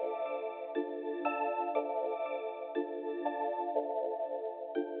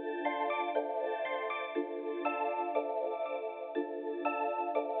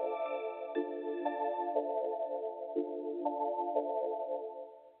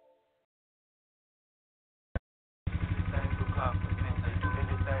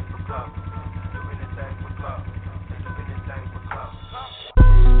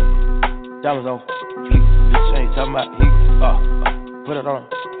 Diamonds on fleek, bitch ain't talking about heat. Put it on,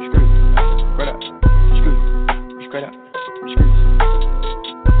 screw, straight up, screw, straight up, screw,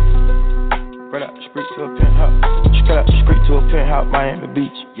 straight up, screw to a penthouse, straight up, screw to a penthouse, Miami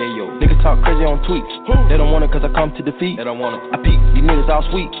Beach. Yeah, yo, niggas talk crazy on tweets. They don't want it cause I come to defeat. They don't want it. I peek, these niggas all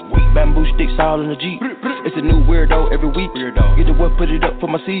sweet. Bamboo sticks all in the Jeep. It's a new weirdo every week. Get the what, put it up for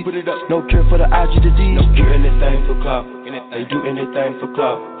my seed. Put it up. No cure for the IG disease. No cure. Do anything for clout. They do anything for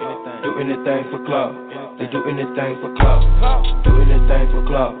clout. Do anything for clout. They do anything for clout. Do anything for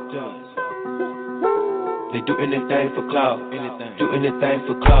clout. They do anything for clout. Do anything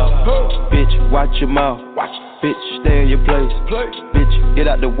for clout. Bitch, watch your mouth. Bitch, stay in your place. Bitch, get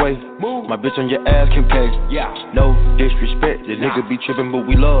out the way. My bitch on your ass can pay. No disrespect. The nigga be trippin', but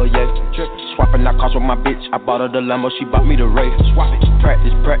we love, yeah. Swapping out cars with my bitch. I bought her the Lambo, she bought me the Wraith.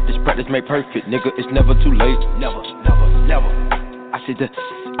 Practice make perfect. Nigga, it's never too late. Never. I see the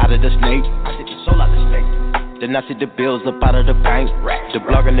out of the snake. I see the soul out the snake. Then I see the bills up out of the bank. The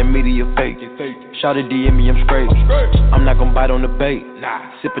blog and the media fake. Shawty DM me, I'm straight. I'm not gon' bite on the bait.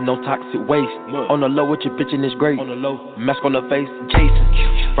 Sippin' no toxic waste. On the low with your bitch and it's great. Mask on the face,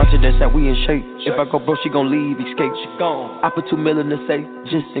 Jason. Fronted and said we in shape. If I go broke, she gon' leave, escape. She gone. I put $2 million in the safe,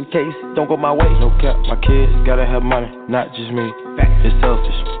 just in case. Don't go my way. No cap, my kids gotta have money, not just me. It's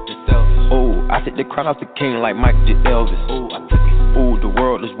selfish. Oh, I take the crown off the king like Mike did Elvis. Oh, I took it. Oh, the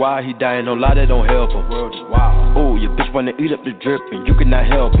world is wild, he dying, no lie, that don't help him. World is wild. Oh, your bitch wanna eat up the drip and you cannot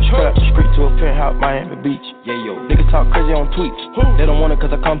help it. Straight up the street to a penthouse, Miami Beach. Yeah, yo. Niggas talk crazy on tweets. They don't want it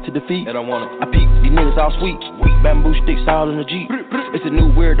cause I come to defeat. They don't want it. I peek, these niggas all sweet. Bamboo sticks all in the Jeep. It's a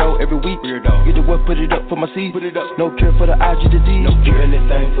new weirdo every week. Get the what, put it up for my seed. Put it up. No cure for the IG disease. No cure. Do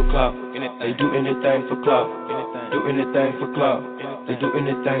anything for clout. They do anything for clout. Do anything for clout. They do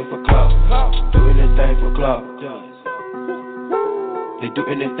anything for clout. Do anything for clout. They do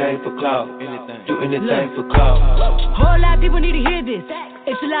anything for clout. Do anything for clout. Whole lot of people need to hear this.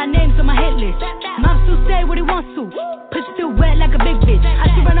 It's a lot of names on my hit list. Mom still say what he wants to. Pussy still wet like a big bitch. I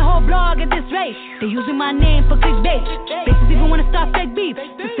should run a whole blog at this rate. They using my name for clickbait. Bitches even wanna start fake beef.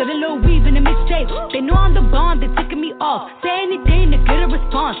 Instead of little weave in the mixtape. They know I'm the bomb, they ticking me off. Say anything to get a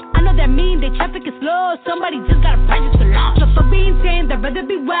response. I know that mean they traffic is slow. Somebody just gotta purchase the launch. So for being insane, they'd rather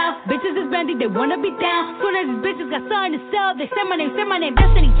be wild. Bitches is bendy, they wanna be down. Soon as these bitches got something to sell, they say my name,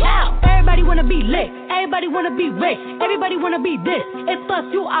 Destiny Child. Everybody wanna be lit, everybody wanna be rich, everybody wanna be this. It's us,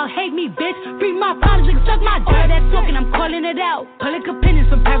 you all hate me, bitch. Free my problems, nigga, suck my dirt. That's talking, I'm calling it out. Public opinions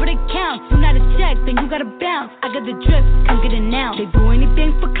from private accounts. You not a check, then you gotta bounce. I got the drip, come get it now. They do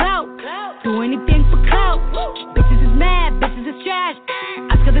anything for clout, do anything for clout. Bitches is mad, bitches is trash.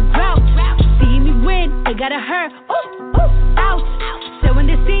 I got the grouch. See me win, they gotta hurt. Ouch. So when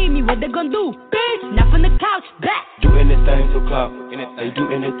they see me, what they gon' do? Bitch, not from the couch, back. Do anything for clout. They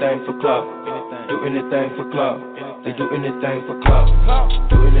do anything for clout. Do anything for clout. They do anything for clout.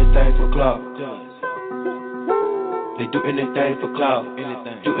 Do anything for clout. They do anything for clout.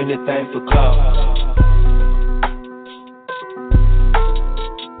 Do anything for clout.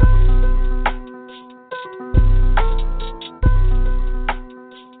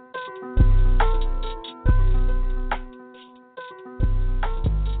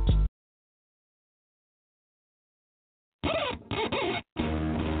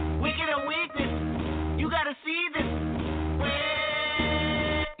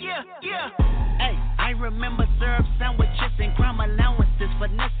 Remember syrup sandwiches and crime allowances.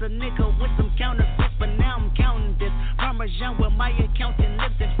 Finesse a nigga with some counterfeits, but now I'm counting this. Parmesan with my accountant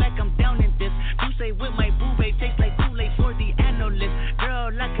lips. In fact, I'm down in this. You say with my boo babe tastes like Kool-Aid for the analyst. Girl,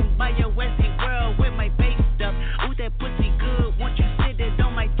 I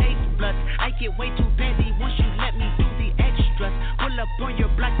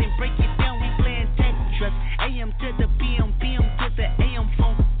block, then break it down, we playing Tetris. AM to the PM, PM to the AM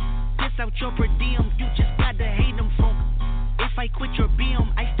phone. Piss out your per diem, you just gotta hate them phone. If I quit your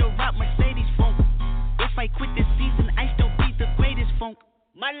BM, I still rock Mercedes funk. If I quit this season, I still be the greatest funk.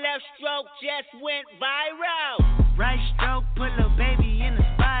 My left stroke just went viral. Right stroke put a baby in a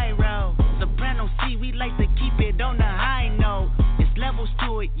spiral. Soprano C, we like to keep it on the high note. It's levels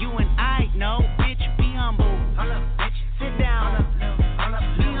to it, you and I know. Bitch, be humble. Bitch, sit down.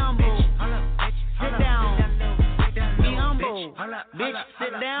 Be humble. Sit down. Be humble. Bitch,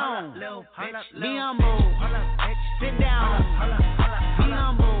 sit down. Be humble. Sit down. Be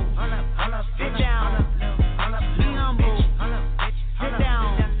humble. Sit down. Be humble. Sit down.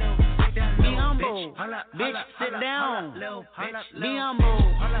 Be humble. Bitch, sit down. Be humble.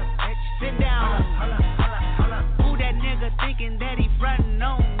 Sit down. Who that nigga thinking that he frontin'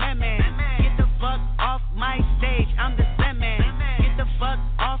 on that man? Get the fuck off my stage, I'm the same man. Get the fuck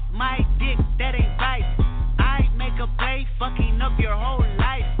off my dick, that ain't right. I make a play, fucking up your whole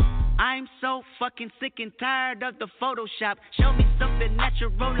life. I'm so fucking sick and tired of the Photoshop. Show me something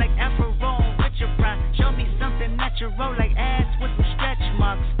natural like Afro with your pride. Show me something natural like ass with some stretch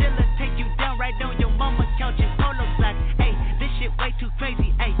marks. Still'll take you down right on your mama couch in polo socks. Ayy, this shit way too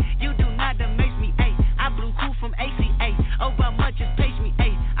crazy. Ayy, you do not amaze me. Ayy, I blew cool from ACA. Obama just page me.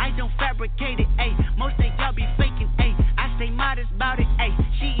 Ayy, I don't fabricate it. Ayy, most of y'all be faking. Ayy, I stay modest about it. Ayy,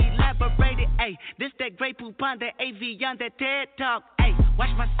 she elaborated. Ayy, this that great poop on that AV on that TED talk. Ayy, watch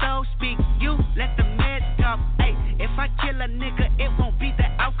my soul speak. You let the meds talk. Ayy, if I kill a nigga, it won't be the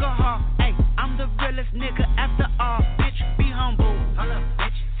alcohol. Ayy, I'm the realest nigga after all. Bitch, be humble.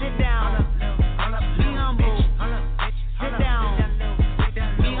 Bitch, sit down. Be humble. Sit down.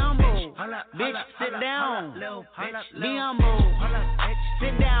 Be humble. Bitch, sit down. Be humble.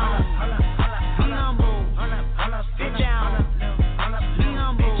 Sit down. Be humble. Sit down. Be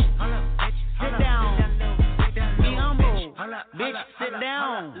humble. Sit down. Be humble. Bitch, sit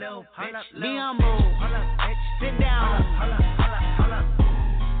down. Be humble. Sit down.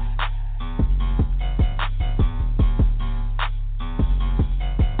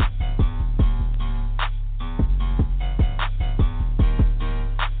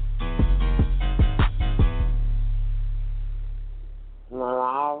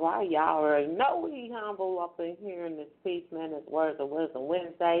 All right, y'all already know we humble up in here in this Peace Minutes Words of Wisdom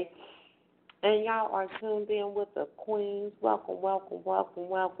Wednesday. And y'all are tuned in with the Queens. Welcome, welcome, welcome,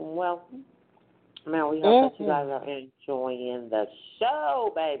 welcome, welcome. Man, we hope that you guys are enjoying the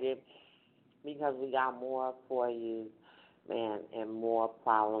show, baby, because we got more for you, man, and more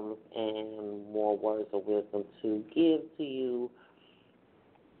problems and more words of wisdom to give to you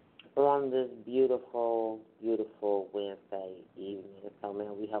on this beautiful, beautiful Wednesday evening. So,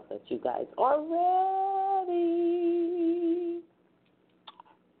 man, we hope that you guys are ready.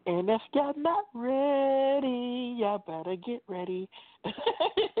 And if y'all not ready, y'all better get ready.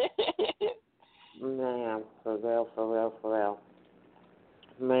 Man, for real, for real, for real.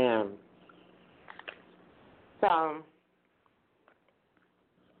 Man. So,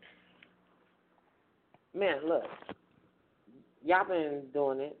 man, look. Y'all been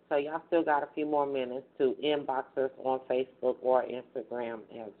doing it, so y'all still got a few more minutes to inbox us on Facebook or Instagram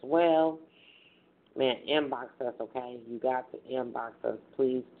as well. Man, inbox us, okay? You got to inbox us.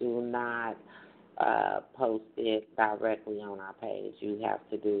 Please do not post it directly on our page. You have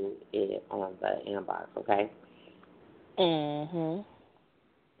to do it on the inbox, okay? Mm-hmm.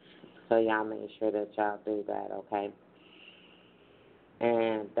 So y'all make sure that y'all do that, okay?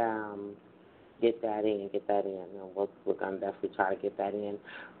 And get that in. And we're going to definitely try to get that in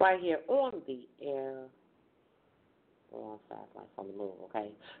right here on the air. We're on Fast Life on the Move,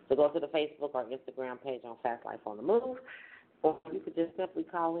 okay? So go to the Facebook or Instagram page on Fast Life on the Move, or you could just simply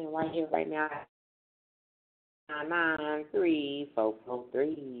call in right here, right now,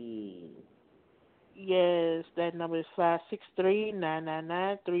 993-443. Yes, that number is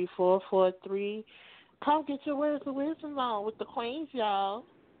 563-999-3443. Come get your words of wisdom on with the Queens, y'all.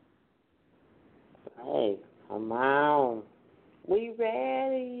 Hey, come on. We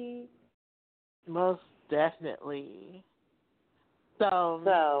ready? Most definitely.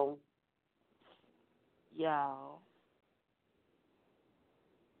 So y'all,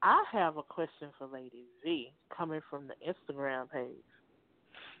 I have a question for Lady V coming from the Instagram page.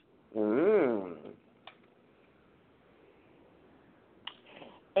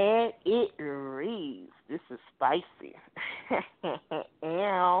 And it reads, this is spicy.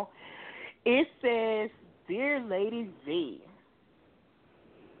 It says, Dear Lady V,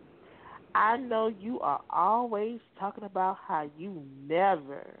 I know you are always talking about how you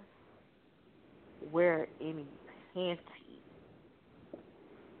never wear any panties.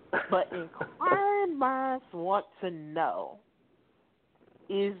 But inquiring minds want to know,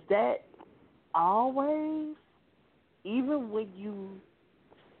 is that always, even when you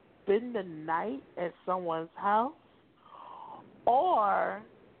spend the night at someone's house, or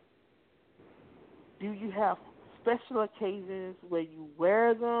do you have special occasions where you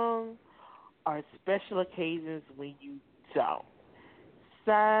wear them, or special occasions when you don't?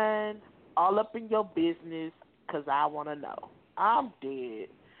 Sign all up in your business, because I want to know. I'm dead.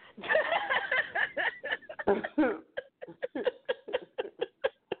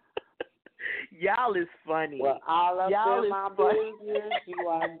 Y'all is funny. Well, all up Y'all in my business. You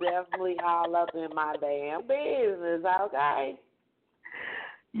are definitely all up in my damn business, okay?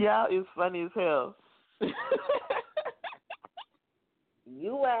 Y'all is funny as hell.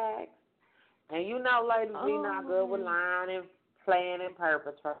 You ask. And you know, ladies, we not good with lying and playing and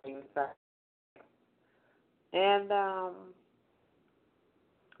perpetrating stuff. And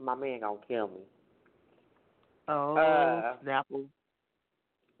my man gonna kill me. Oh, Snapple.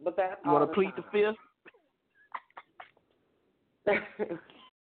 But that's you want to plead the fifth?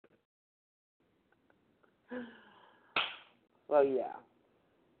 Well, yeah.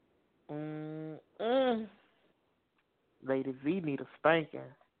 Lady V need a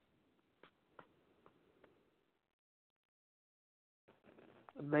spanking.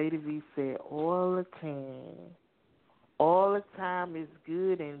 Lady V said all the time. All the time is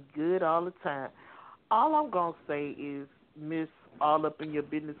good and good all the time. All I'm going to say is, Miss All Up in Your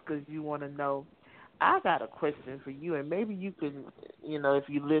Business, because you want to know, I got a question for you, and maybe you can, if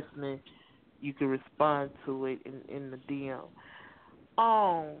you're listening, you can respond to it in the DM.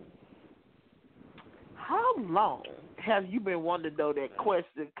 How long have you been wanting to know that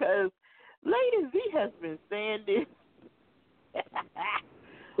question? Because Lady V has been saying this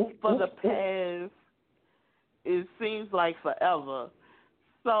for the past, it seems like forever.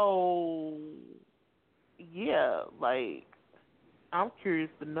 So, yeah, like, I'm curious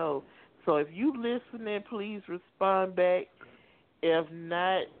to know. So if you listening, please respond back. If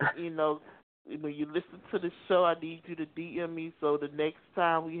not, when you listen to the show, I need you to DM me so the next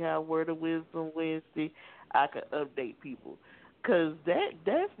time we have Word of Wisdom Wednesday, I can update people. Because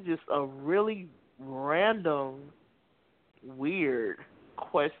that's just a really random, weird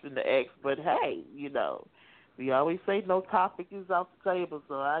question to ask. But, hey, we always say no topic is off the table,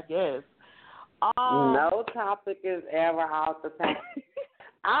 so I guess. No topic is ever off the table.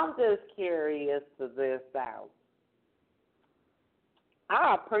 I'm just curious to this out.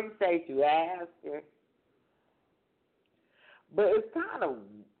 I appreciate you asking, but it's kind of,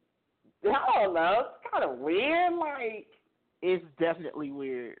 I don't know, it's kind of weird. Like, it's definitely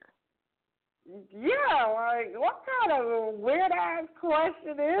weird. Yeah, like, what kind of weird ass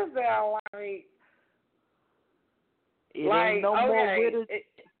question is that? Like, ain't no more weird.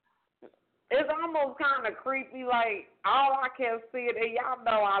 It's almost kind of creepy. Like, all I kept seeing, and y'all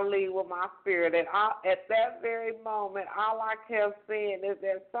know I lead with my spirit, and at that very moment, all I kept seeing is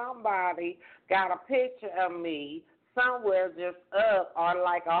that somebody got a picture of me somewhere just up, or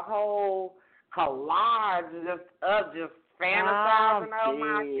like a whole collage just up, just fantasizing over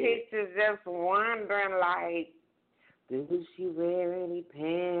my pictures, just wondering, like, does she wear any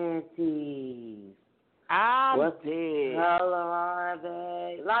panties? What color are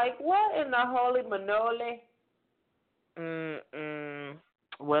they? Like, what in the holy manoli?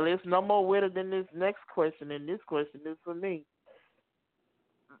 Well, it's no more weirder than this next question, and this question is for me.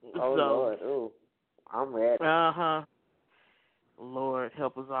 Oh, so, Lord. Ooh, I'm ready. Lord,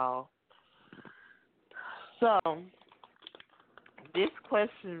 help us all. So, this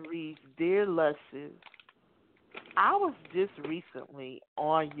question reads, Dear Luscious, I was just recently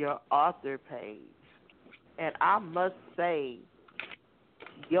on your author page, and I must say,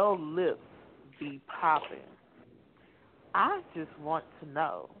 your lips be popping. I just want to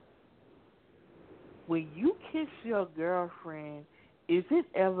know, when you kiss your girlfriend, is it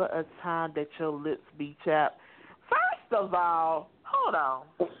ever a time that your lips be chapped? First of all, hold on.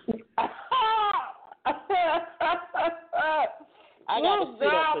 I got to sit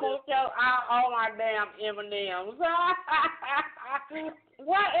up for this. All my damn M&Ms.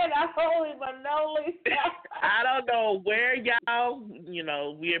 What in the holy manoli? I don't know where y'all,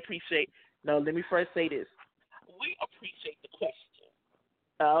 we appreciate. No, let me first say this. We appreciate the question.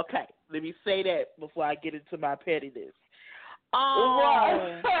 Okay, let me say that before I get into my pettiness.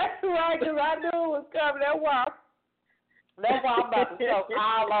 Right, because I knew it was coming. That's why I'm about to choke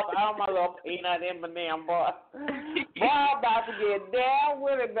all my little peanut M&M, boy. Boy, I'm about to get down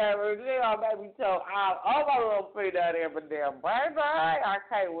with it, baby. They'll make me choke all my little peanut M&M, baby. I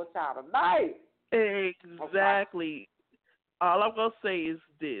can't with y'all tonight. Exactly. all I'm gonna say is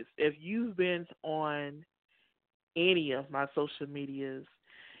this: if you've been on any of my social medias,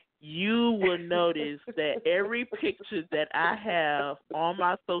 you will notice that every picture that I have on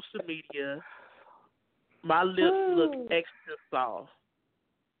my social media, my lips look extra soft,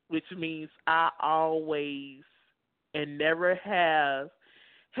 which means I always and never have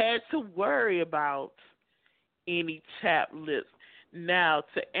had to worry about any chapped lips. Now,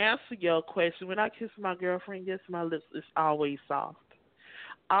 to answer your question, when I kiss my girlfriend, yes, my lips is always soft.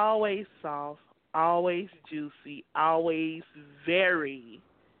 Always soft, always juicy, always very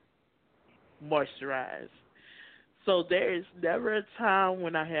moisturized. So there is never a time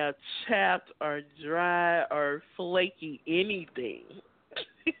when I have chapped or dry or flaky anything.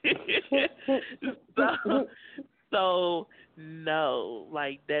 so no,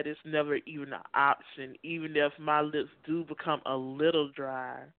 like that is never even an option. Even if my lips do become a little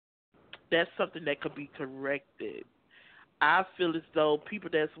dry, that's something that could be corrected. I feel as though people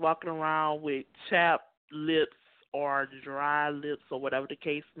that's walking around with chapped lips or dry lips or whatever the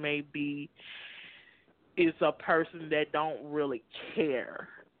case may be is a person that don't really care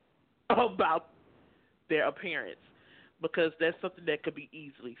about their appearance, because that's something that could be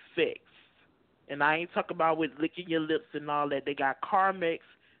easily fixed. And I ain't talking about with licking your lips and all that. They got Carmex,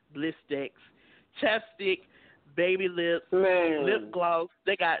 Blistex, chapstick, baby lips, lip gloss.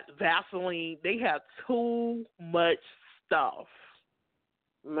 They got Vaseline. They have too much stuff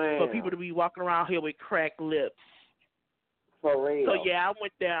for people to be walking around here with cracked lips. For real. So, yeah, I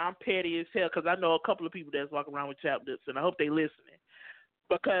went there. I'm petty as hell because I know a couple of people that's walking around with chapped lips, and I hope they listening.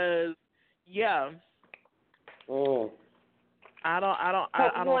 Because, yeah. I don't play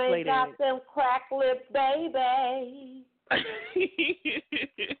that. You ain't got them crack lips, baby.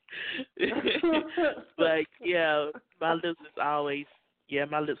 But yeah, my lips is always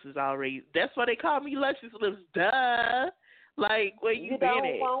that's why they call me Luscious Lips, duh. Like, where you been at? You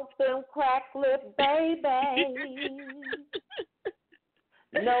don't want them crack lips, baby.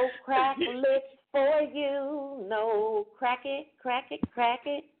 No crack lips for you. No, crack it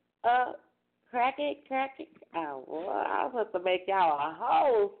up. Crack it. Oh, boy, I was supposed to make y'all a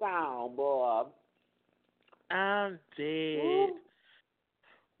whole song, boy. I'm dead.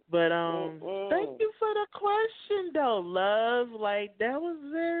 But thank you for the question, though, love. Like, that was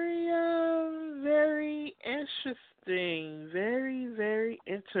very, very interesting. Very, very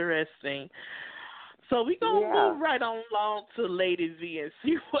interesting. So we're going to move right on along to Lady V and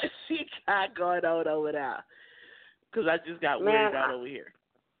see what she got going on over there. Because I just got weirded out over here.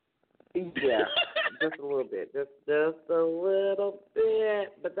 Yeah, just a little bit. Just a little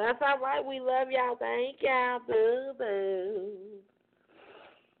bit. But that's all right. We love y'all. Thank y'all. Boo-boo.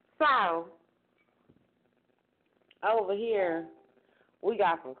 So, over here, we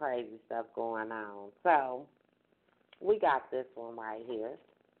got some crazy stuff going on. So, we got this one right here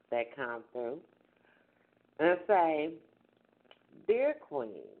that come through and say, Dear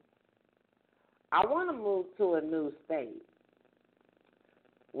Queen, I want to move to a new state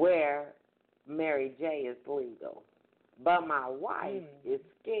where Mary J is legal. But my wife is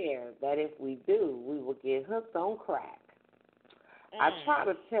scared that if we do, we will get hooked on crack. I try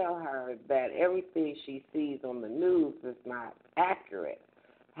to tell her that everything she sees on the news is not accurate.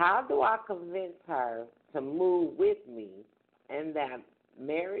 How do I convince her to move with me and that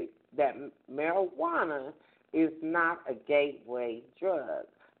marijuana is not a gateway drug?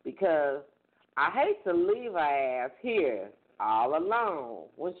 Because I hate to leave her ass here all alone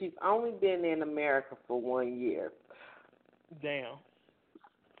when she's only been in America for 1 year. Damn.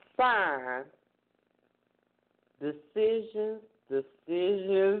 Fine. Decisions. Oh,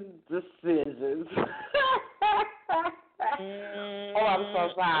 I'm so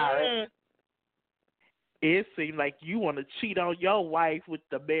sorry. It seems like you want to cheat on your wife with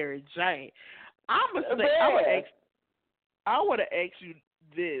the Mary Jane. I want to ask you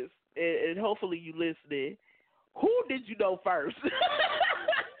this, and hopefully you listening. Who did you know first?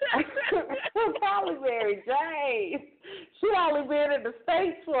 Probably Mary Jane. She only been in the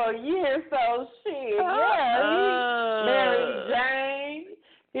States for a year, so shit. Mary Jane.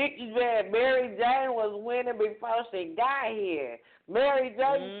 Mary Jane was winning before she got here. Mary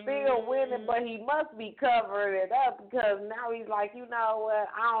Jane's still winning, but he must be covering it up because now he's like, you know what,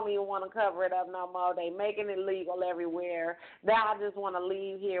 I don't even want to cover it up no more. They making it legal everywhere. Now I just want to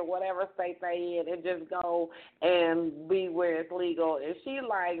leave here, whatever state they in, and just go and be where it's legal. And she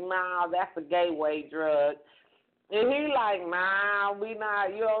like, nah, that's a gateway drug. And he like, nah, we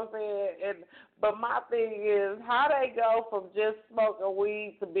not, you know what I'm saying? But my thing is, how they go from just smoking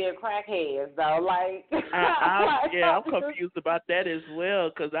weed to being crackheads, though? Like, I'm confused about that as well,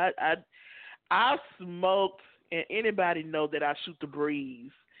 because I smoked and anybody know that I shoot the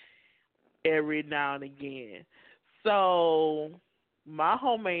breeze every now and again. So my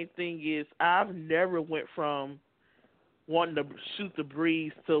whole main thing is I've never went from wanting to shoot the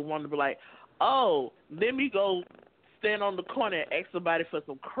breeze to wanting to be like, oh, let me go stand on the corner and ask somebody for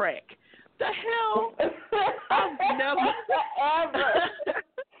some crack. The hell? I've never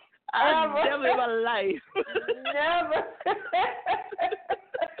I've never in my life. Never.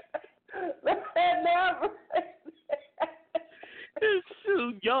 Never.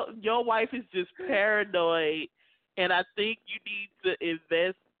 Shoot, your wife is just paranoid, and I think you need to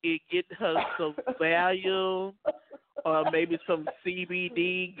invest in getting her some Valium or maybe some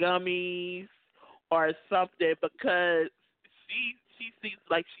CBD gummies or something, because she seems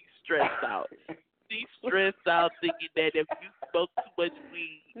like she's stressed out. She's stressed out thinking that if you smoke too much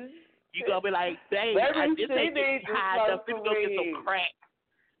weed, you're going to be like, dang, I just ain't getting high enough. Let me go get some crack.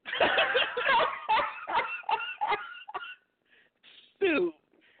 Shoot.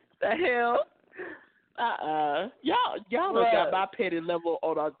 The hell? Y'all done got my petty level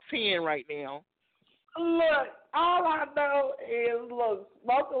on a 10 right now. Look, all I know is, look,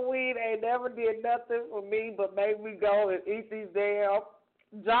 smoking weed ain't never did nothing for me but made me go and eat these damn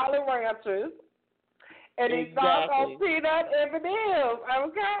Jolly Ranchers and these doggone peanut M&Ms,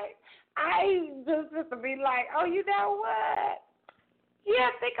 okay? I just to be like, oh, you know what? Yeah,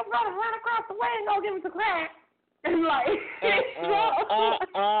 I think I'm going to run across the way and go give me some crack. And like,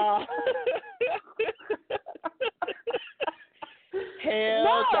 hell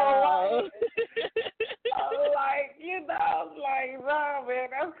no. Like, you know, like, no, man,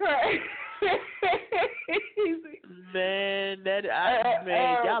 that's crazy. Man,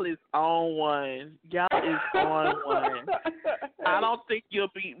 y'all is on one. Y'all is on one. I don't think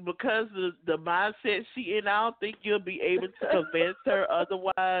you'll be, because of the mindset she in, I don't think you'll be able to convince her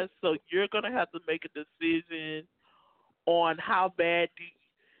otherwise. So you're going to have to make a decision on how bad do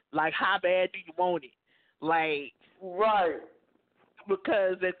you want it? Like, right.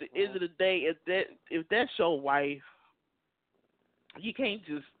 Because at the end of the day, if that's your wife, you can't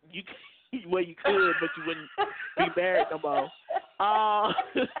just, well, you could, but you wouldn't be married no more.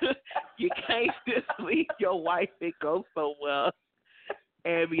 You can't just leave your wife and go somewhere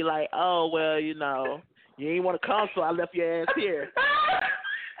and be like, oh, well, you know, you ain't want to come, so I left your ass here.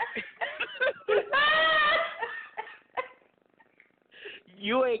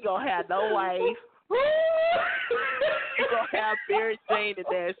 You ain't going to have no wife. You going to have Mary Jane, and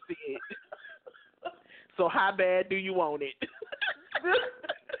that's it. So how bad do you want it?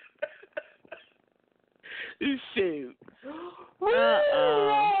 Shoot.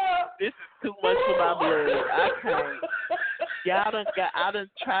 This is too much for my blood. I can't. I done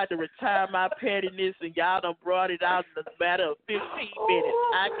tried to retire my pettiness, and y'all done brought it out in a matter of 15 minutes.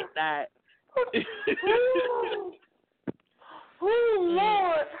 I cannot.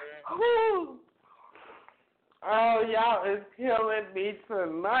 Lord. Oh, y'all is killing me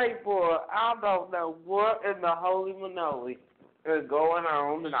tonight, boy. I don't know what in the holy manoli is going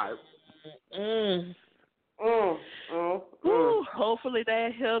on tonight. Hopefully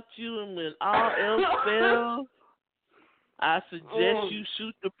that helped you, and when all else fails, I suggest you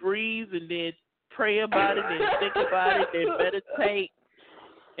shoot the breeze and then pray about it and think about it and meditate.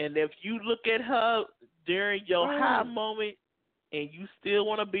 And if you look at her during your high moment and you still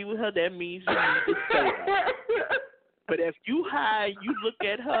want to be with her, that means you need to stay there. But if you high, you look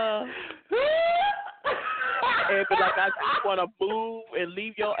at her and be like, I just want to move and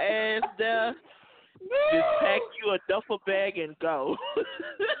leave your ass there, just pack you a duffel bag and go.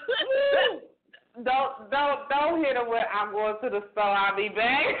 Don't hit her with, I'm going to the store, I'll be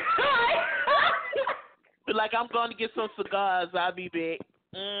back. Be like, I'm going to get some cigars, I'll be back.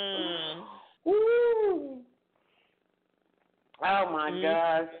 Woo. Oh my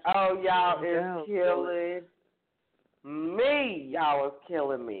gosh. Oh, y'all is killing me. Y'all is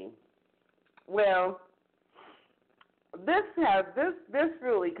killing me. Well, this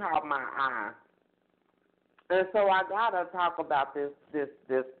really caught my eye. And so I gotta talk about this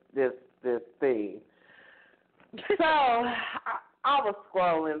thing. So I was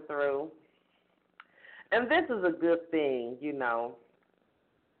scrolling through, and this is a good thing, you know.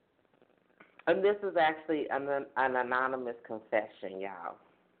 And this is actually an anonymous confession, y'all.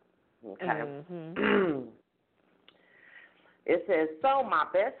 Okay. It says, so my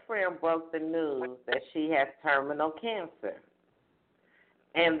best friend broke the news that she has terminal cancer,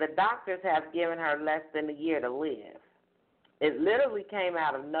 and the doctors have given her less than a year to live. It literally came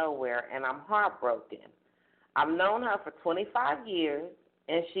out of nowhere, and I'm heartbroken. I've known her for 25 years,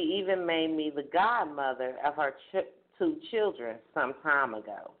 and she even made me the godmother of her two children some time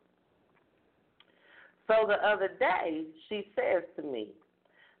ago. So the other day, she says to me,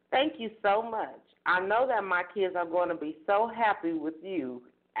 "Thank you so much. I know that my kids are going to be so happy with you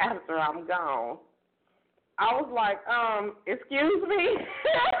after I'm gone." I was like, excuse me?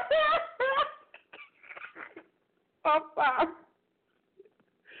 I'm sorry.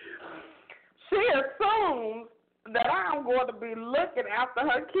 She assumes that I'm going to be looking after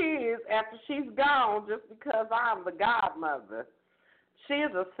her kids after she's gone just because I'm the godmother. She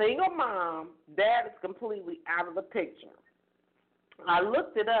is a single mom. Dad is completely out of the picture. I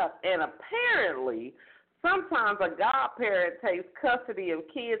looked it up, and apparently sometimes a godparent takes custody of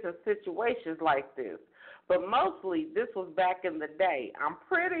kids in situations like this. But mostly this was back in the day. I'm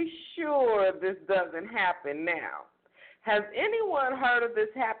pretty sure this doesn't happen now. Has anyone heard of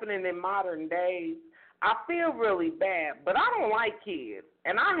this happening in modern days? I feel really bad, but I don't like kids,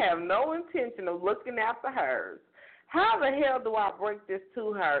 and I have no intention of looking after hers. How the hell do I break this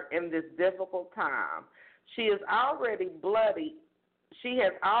to her in this difficult time? She has already bloody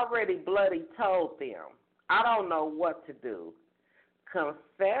told them. I don't know what to do.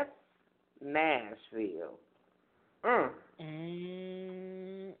 Confess, Nashville.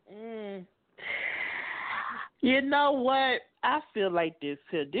 You know what? I feel like this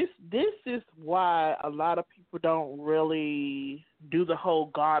here. This is why a lot of people don't really do the whole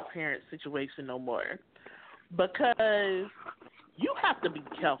godparent situation no more. Because you have to be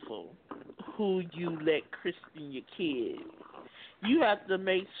careful who you let christen your kids. You have to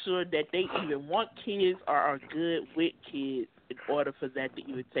make sure that they even want kids or are good with kids in order for that to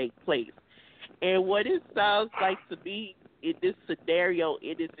even take place. And what it sounds like to me in this scenario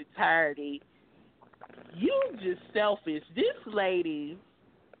in its entirety, you just selfish. This lady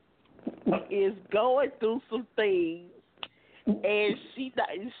is going through some things, and she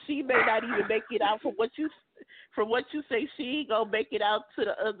may not even make it out from what you say. She ain't gonna make it out to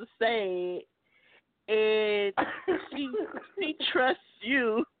the other side, and she trusts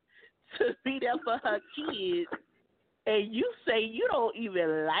you to be there for her kids, and you say you don't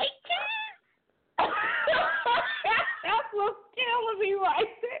even like her. That's what's killing me right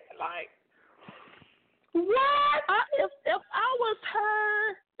there. Like, what? If I was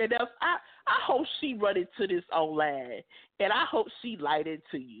her, and if I hope she run into this online, and I hope she lied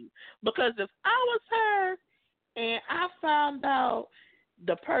into you, because if I was her, and I found out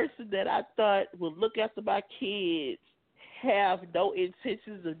the person that I thought would look after my kids have no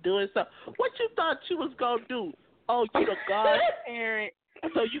intentions of doing something, what you thought you was gonna do? Oh, you the godparent,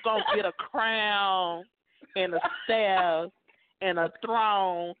 so you gonna get a crown and a staff and a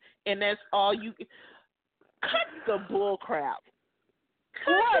throne, and that's all you. Cut the bull crap.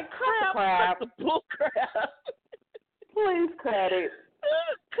 Cut the bull crap. Please cut it.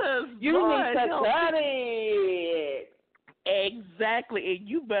 Because you need to cut it. Exactly, and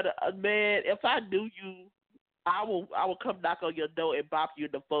you better, man. If I knew you, I will come knock on your door and bop you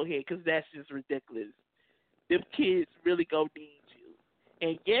in the forehead, because that's just ridiculous. Them kids really gonna need you.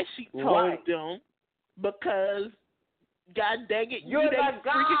 And yes, she told them, because God dang it, you're the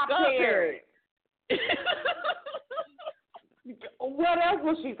godparent. What else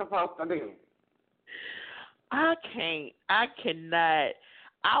was she supposed to do? I cannot.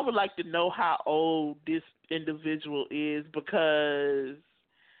 I would like to know how old this individual is, because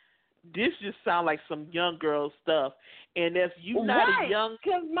this just sounds like some young girl stuff. And if you're not a young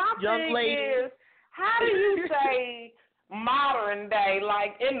lady, is, how do you say modern day?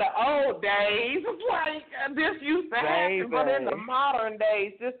 Like in the old days, it's like this used to happen, but in the modern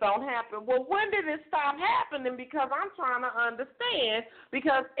days, this don't happen. Well, when did it stop happening? Because I'm trying to understand.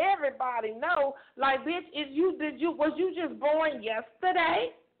 Because everybody know, like, bitch, was you just born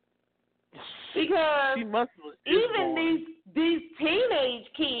yesterday? Because even these teenage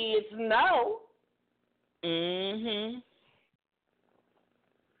kids know. Mhm.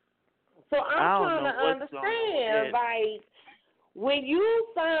 So I'm trying to understand, like, when you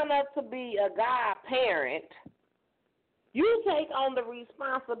sign up to be a godparent, you take on the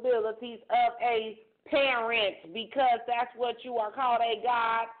responsibilities of a parent, because that's what you are called, a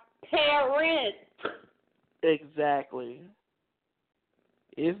godparent. Exactly.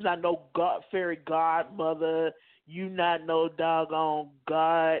 It's not no fairy godmother. You not no doggone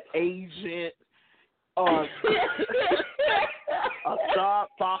god agent or a god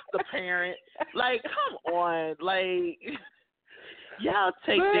foster parent. Like, come on. Like, y'all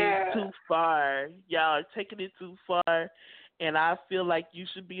take this too far. Y'all are taking it too far. And I feel like you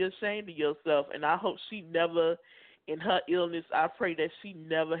should be ashamed of yourself. And I hope she never, in her illness, I pray that she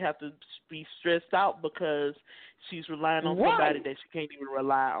never have to be stressed out because she's relying on somebody that she can't even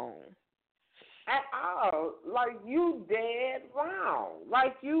rely on. at all. Like, you dead wrong.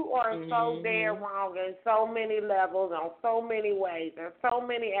 Like, you are so dead wrong in so many levels, on so many ways, and so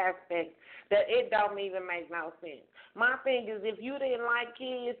many aspects that it don't even make no sense. My thing is, if you didn't like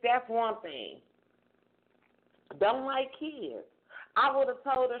kids, that's one thing. Don't like kids. I would have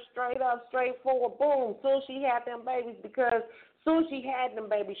told her straight up, straightforward, boom, soon she had them babies, because soon she had them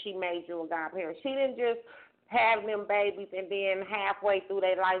babies, she made you a godparent. She didn't just have them babies and then halfway through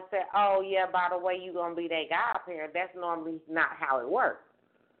their life say, oh, yeah, by the way, you're going to be their godparent. That's normally not how it works.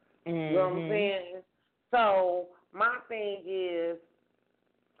 You know what I'm saying? So my thing is,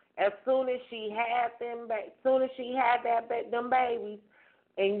 as soon as she had them babies,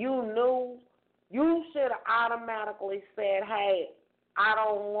 and you knew, you should have automatically said, hey, I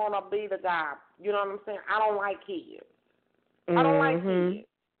don't want to be the guy. You know what I'm saying? I don't like kids. I don't like kids.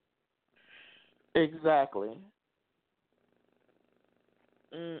 Exactly.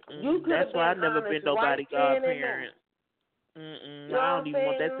 That's why I've never been nobody godparent. I don't even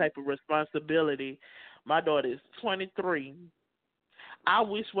want that type of responsibility. My daughter is 23. I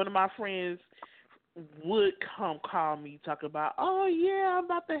wish one of my friends would come call me, talk about, oh, yeah, I'm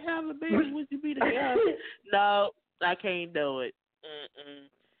about to have a baby. Would you be the guy? No, I can't do it.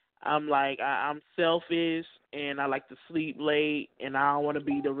 I'm like, I'm selfish, and I like to sleep late, and I don't want to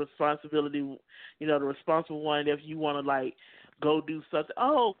be the responsibility, the responsible one. If you want to, like, go do something,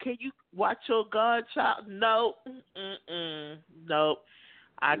 oh, can you watch your godchild? No, nope,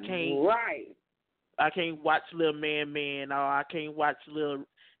 I can't. Right. I can't watch little man, or I can't watch little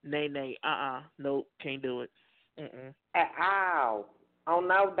nay. Nope, can't do it. At all. On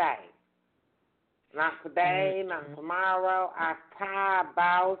no day. Not today, not tomorrow. I tired,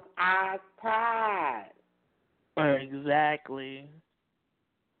 boss. I tired. Exactly.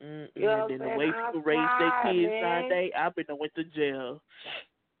 And then the way people raise their kids nowadays, I've been went to jail.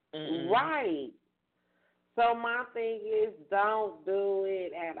 Right. So my thing is, don't do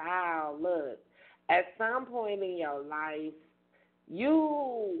it at all. Look, at some point in your life,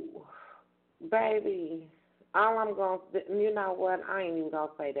 baby, all I'm going to, you know what, I ain't even going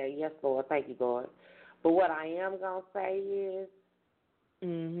to say that. Yes, Lord, thank you, Lord. But what I am going to say is,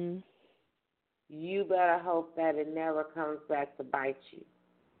 you better hope that it never comes back to bite you.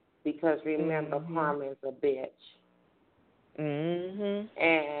 Because remember, karma is a bitch.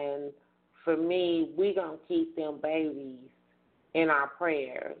 And for me, we going to keep them babies in our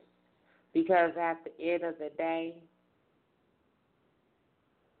prayers. Because at the end of the day,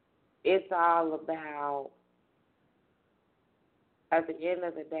 it's all about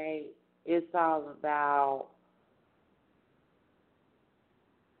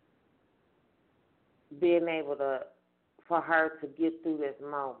being able for her to get through this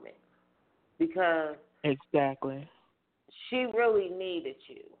moment. Because exactly, she really needed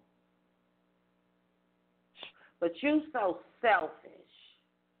you. But you so selfish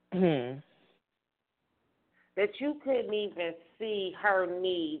that you couldn't even see her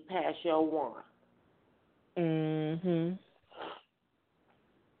need past your want.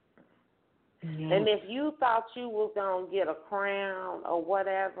 And if you thought you was going to get a crown or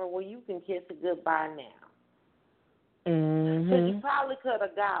whatever, well, you can kiss it goodbye now. Because you probably could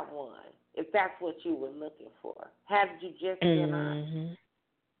have got one if that's what you were looking for. Had you just been honest.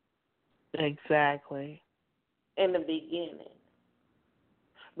 Exactly. In the beginning.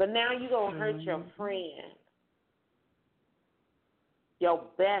 But now you're going to hurt your friend. Your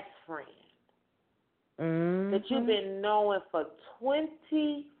best friend. That you've been knowing for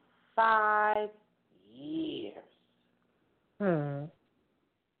 25 years.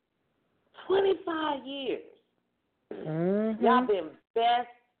 25 years. Y'all been best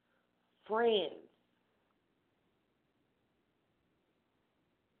friends.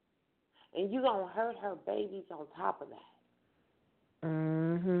 And you're going to hurt her babies on top of that.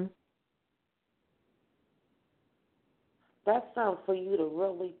 That's something for you to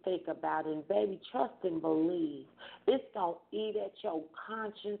really think about. And, baby, trust and believe. It's going to eat at your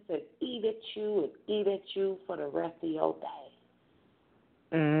conscience and eat at you for the rest of your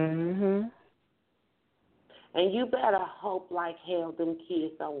day. And you better hope like hell them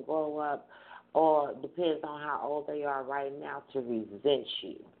kids don't grow up, or depends on how old they are right now, to resent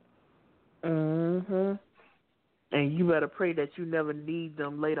you. And you better pray that you never need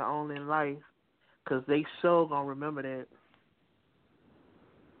them later on in life, because they sure going to remember that.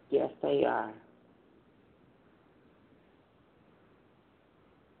 Yes, they are.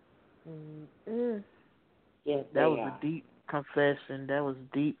 Yes, that was a deep confession. That was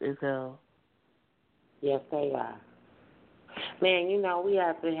deep as hell. Yes, they are. Man, we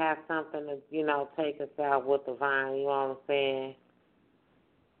have to have something to, take us out with the vine, you know what I'm saying?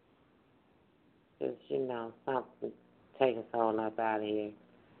 Because, something taking someone up out of here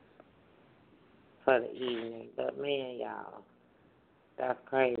for the evening. But, man, y'all, that's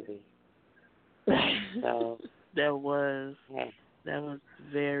crazy. So That was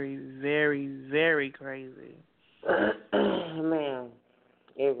very, very, very crazy. Man,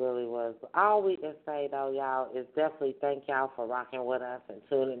 it really was. All we can say, though, y'all, is definitely thank y'all for rocking with us and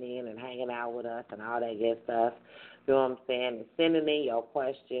tuning in and hanging out with us and all that good stuff. You know what I'm saying? And sending in your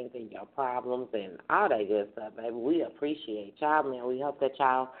questions and your problems and all that good stuff, baby. We appreciate y'all, man. We hope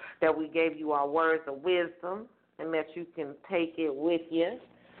that we gave you our words of wisdom and that you can take it with you.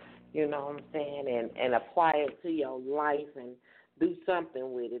 You know what I'm saying? And apply it to your life and do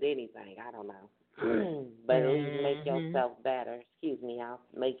something with it, anything. I don't know. But at least make yourself better. Excuse me, y'all.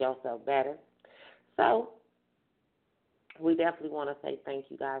 Make yourself better. So, we definitely want to say thank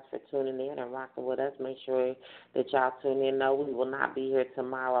you guys for tuning in and rocking with us. Make sure that y'all tune in. No, we will not be here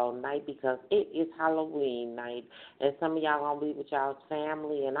tomorrow night because it is Halloween night. And some of y'all going to be with y'all's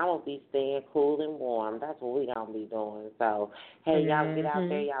family, and I'm going to be staying cool and warm. That's what we going to be doing. So, hey, y'all get out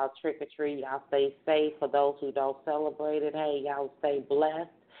there. Y'all trick-or-treat. Y'all stay safe. For those who don't celebrate it, hey, y'all stay blessed.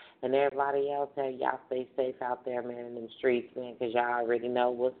 And everybody else, hey, y'all stay safe out there, man, in them streets, man, because y'all already know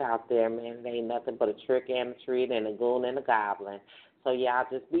what's out there, man. It ain't nothing but a trick and a treat and a goon and a goblin. So y'all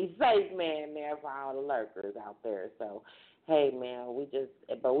just be safe, man, there for all the lurkers out there. So, hey, man,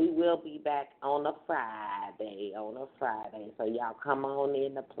 but we will be back on a Friday. So y'all come on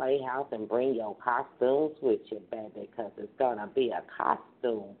in the Playhouse and bring your costumes with you, baby, because it's going to be a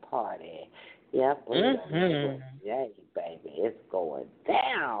costume party. Yep, yay, baby, it's going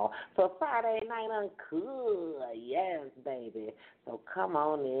down for Friday Night Uncut. Yes, baby. So come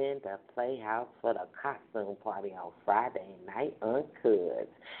on in the Playhouse for the costume party on Friday Night Uncut.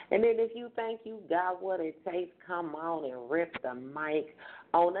 And then if you think you got what it takes, come on and rip the mic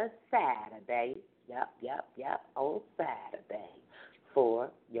on a Saturday. Yep, on Saturday.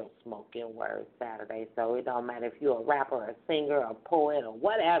 For your Smoking Word Saturday. So it don't matter if you're a rapper, a singer, a poet, or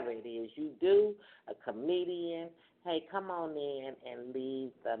whatever it is you do, a comedian. Hey, come on in and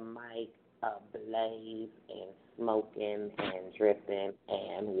leave the mic ablaze and smoking and dripping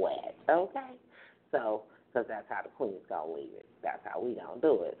and wet, okay? So, because that's how the queen's going to leave it. That's how we going to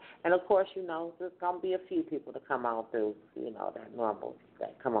do it. And, of course, there's going to be a few people to come on through, that normal,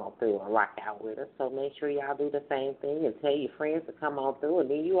 that come on through and rock out with us. So make sure y'all do the same thing and tell your friends to come on through. And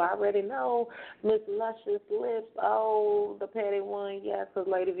then you already know Miss Luscious Lips, the petty one, yes, because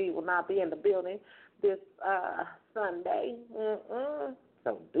Lady V will not be in the building this Sunday.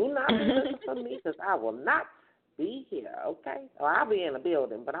 So do not be listening for me because I will not be here, okay? Or I'll be in the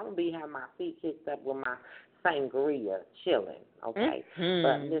building, but I'm going to be having my feet kicked up with my sangria chilling, okay?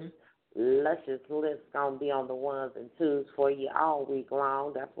 But Miss Luscious Lips going to be on the ones and twos for you all week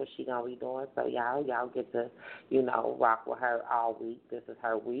long. That's what she going to be doing. So y'all get to, rock with her all week. This is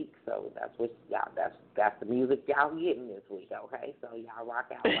her week, so that's what that's the music y'all getting this week, okay? So y'all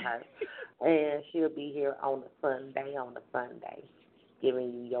rock out with her. And she'll be here on the Sunday,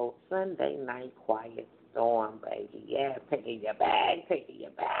 giving you your Sunday night quiet storm, baby. Yeah, taking your bag.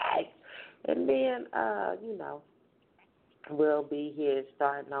 And then, we'll be here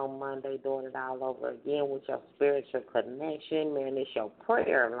starting on Monday, doing it all over again with your spiritual connection. Man, it's your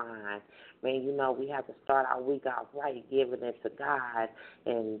prayer line. Man, we have to start our week off right, giving it to God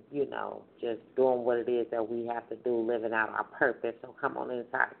and, just doing what it is that we have to do, living out our purpose. So come on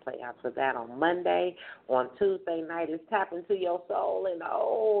inside the Playhouse for that on Monday. On Tuesday night, it's Tap Into Your Soul. And,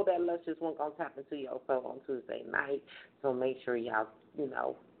 that luscious one going to tap into your soul on Tuesday night. So make sure y'all,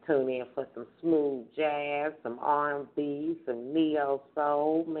 tune in for some smooth jazz, some R&B, some neo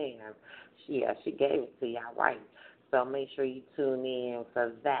soul. Man, she gave it to y'all right. So make sure you tune in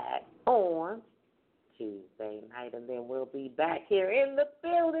for that on Tuesday night. And then we'll be back here in the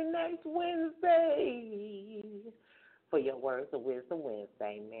building next Wednesday for your Words of Wisdom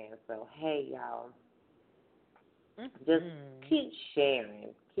Wednesday, man. So, hey, y'all, just keep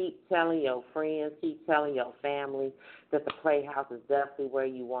sharing. Keep telling your friends, keep telling your family that the Playhouse is definitely where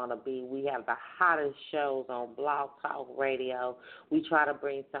you want to be. We have the hottest shows on Blog Talk Radio. We try to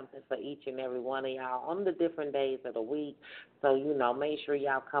bring something for each and every one of y'all on the different days of the week. So, make sure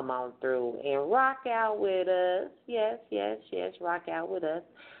y'all come on through and rock out with us. Yes, rock out with us.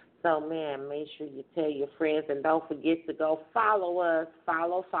 So, man, make sure you tell your friends, and don't forget to go follow us.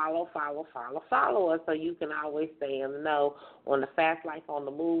 Follow us so you can always stay in the know on the Fast Life on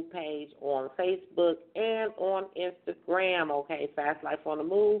the Move page on Facebook and on Instagram, okay? Fast Life on the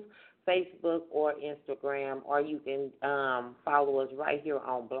Move, Facebook or Instagram, or you can follow us right here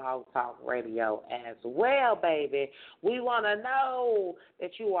on Blog Talk Radio as well, baby. We want to know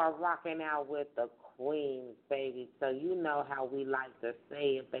that you are rocking out with the queens, baby. So you know how we like to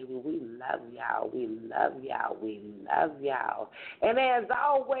say it, baby. We love y'all. We love y'all. We love y'all. And as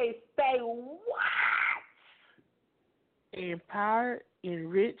always, stay what? Empowered,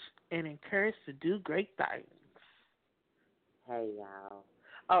 enriched, and encouraged to do great things. Hey, y'all.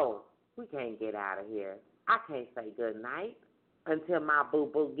 Oh, we can't get out of here. I can't say good night until my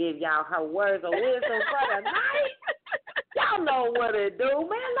boo-boo give y'all her words of wisdom for the night. Y'all know what it do,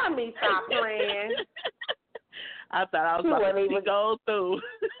 man. Let me stop playing. I thought I was about to go through.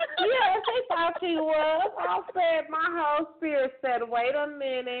 Yes, she thought she was. I said, my whole spirit said, wait a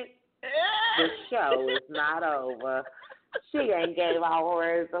minute. The show is not over. She ain't gave our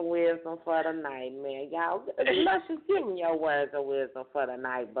words of wisdom for the night, man. Y'all, let's just give me your words of wisdom for the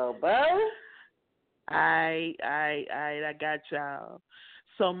night, Bo-Bo. I got y'all.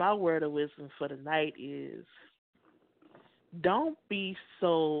 So my word of wisdom for the night is, don't be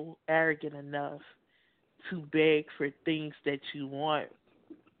so arrogant enough to beg for things that you want,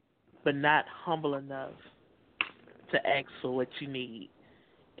 but not humble enough to ask for what you need.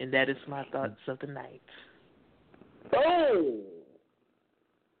 And that is my thoughts of the night. Oh,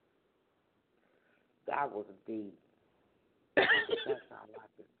 that was deep. That's all I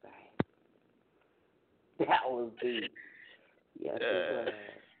can say. That was deep. Yes, it was.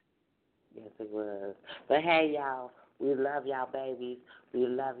 Yes, it was. But hey, y'all, we love y'all, babies. We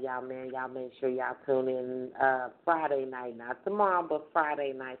love y'all, man. Y'all make sure y'all tune in Friday night, not tomorrow, but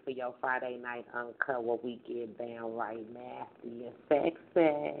Friday night for your Friday night uncut, where we get down right nasty and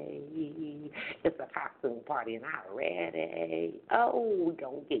sexy. It's a costume party and I'm ready. Oh, we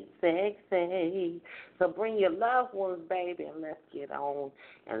gonna get sexy. So bring your loved ones, baby, and let's get on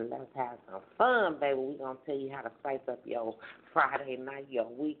and let's have some fun, baby. We gonna tell you how to spice up your Friday night, your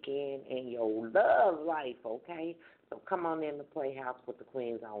weekend, and your love life, okay? So come on in the Playhouse with the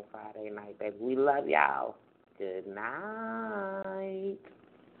Queens on Friday night, baby. We love y'all. Good night.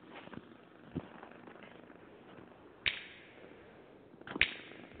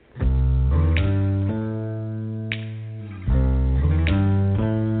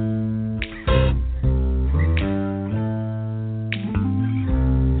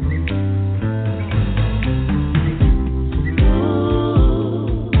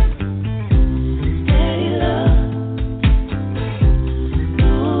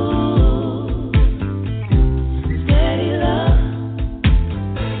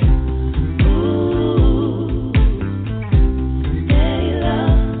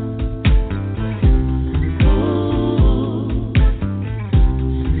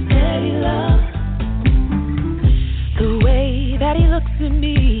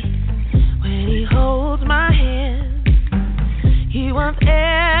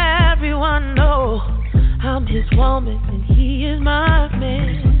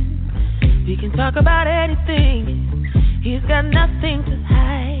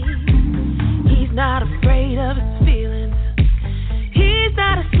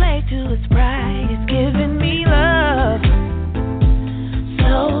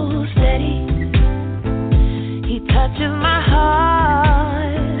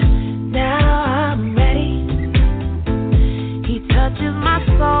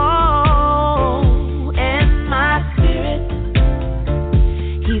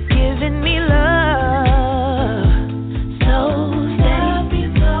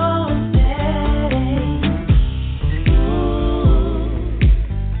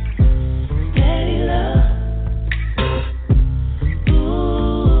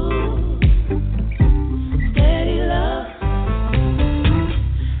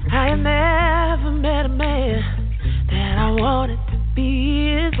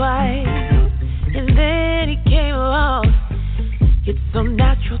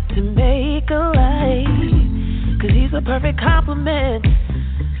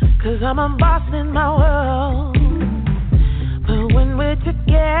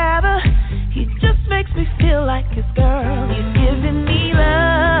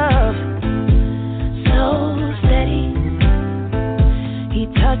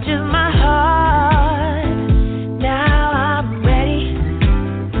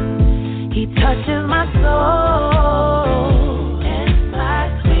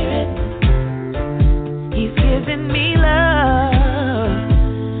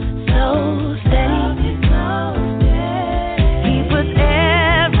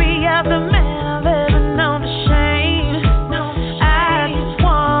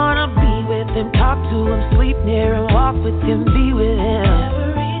 Talk to him, sleep near him, walk with him, be with him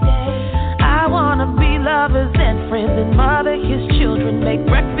every day.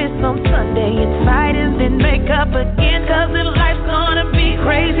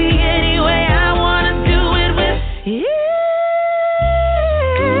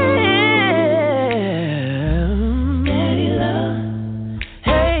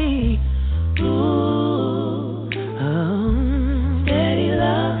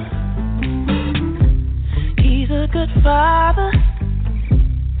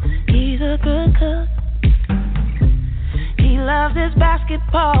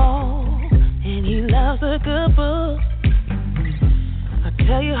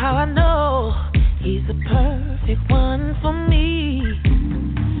 how I know he's the perfect one for me.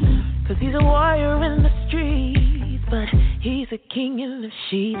 'Cause he's a warrior in the streets, but he's a king in the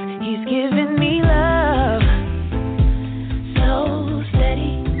sheets. He's giving me love so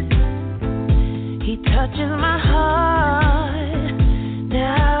steady. He touches my heart,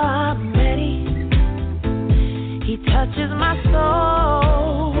 now I'm ready. He touches my soul.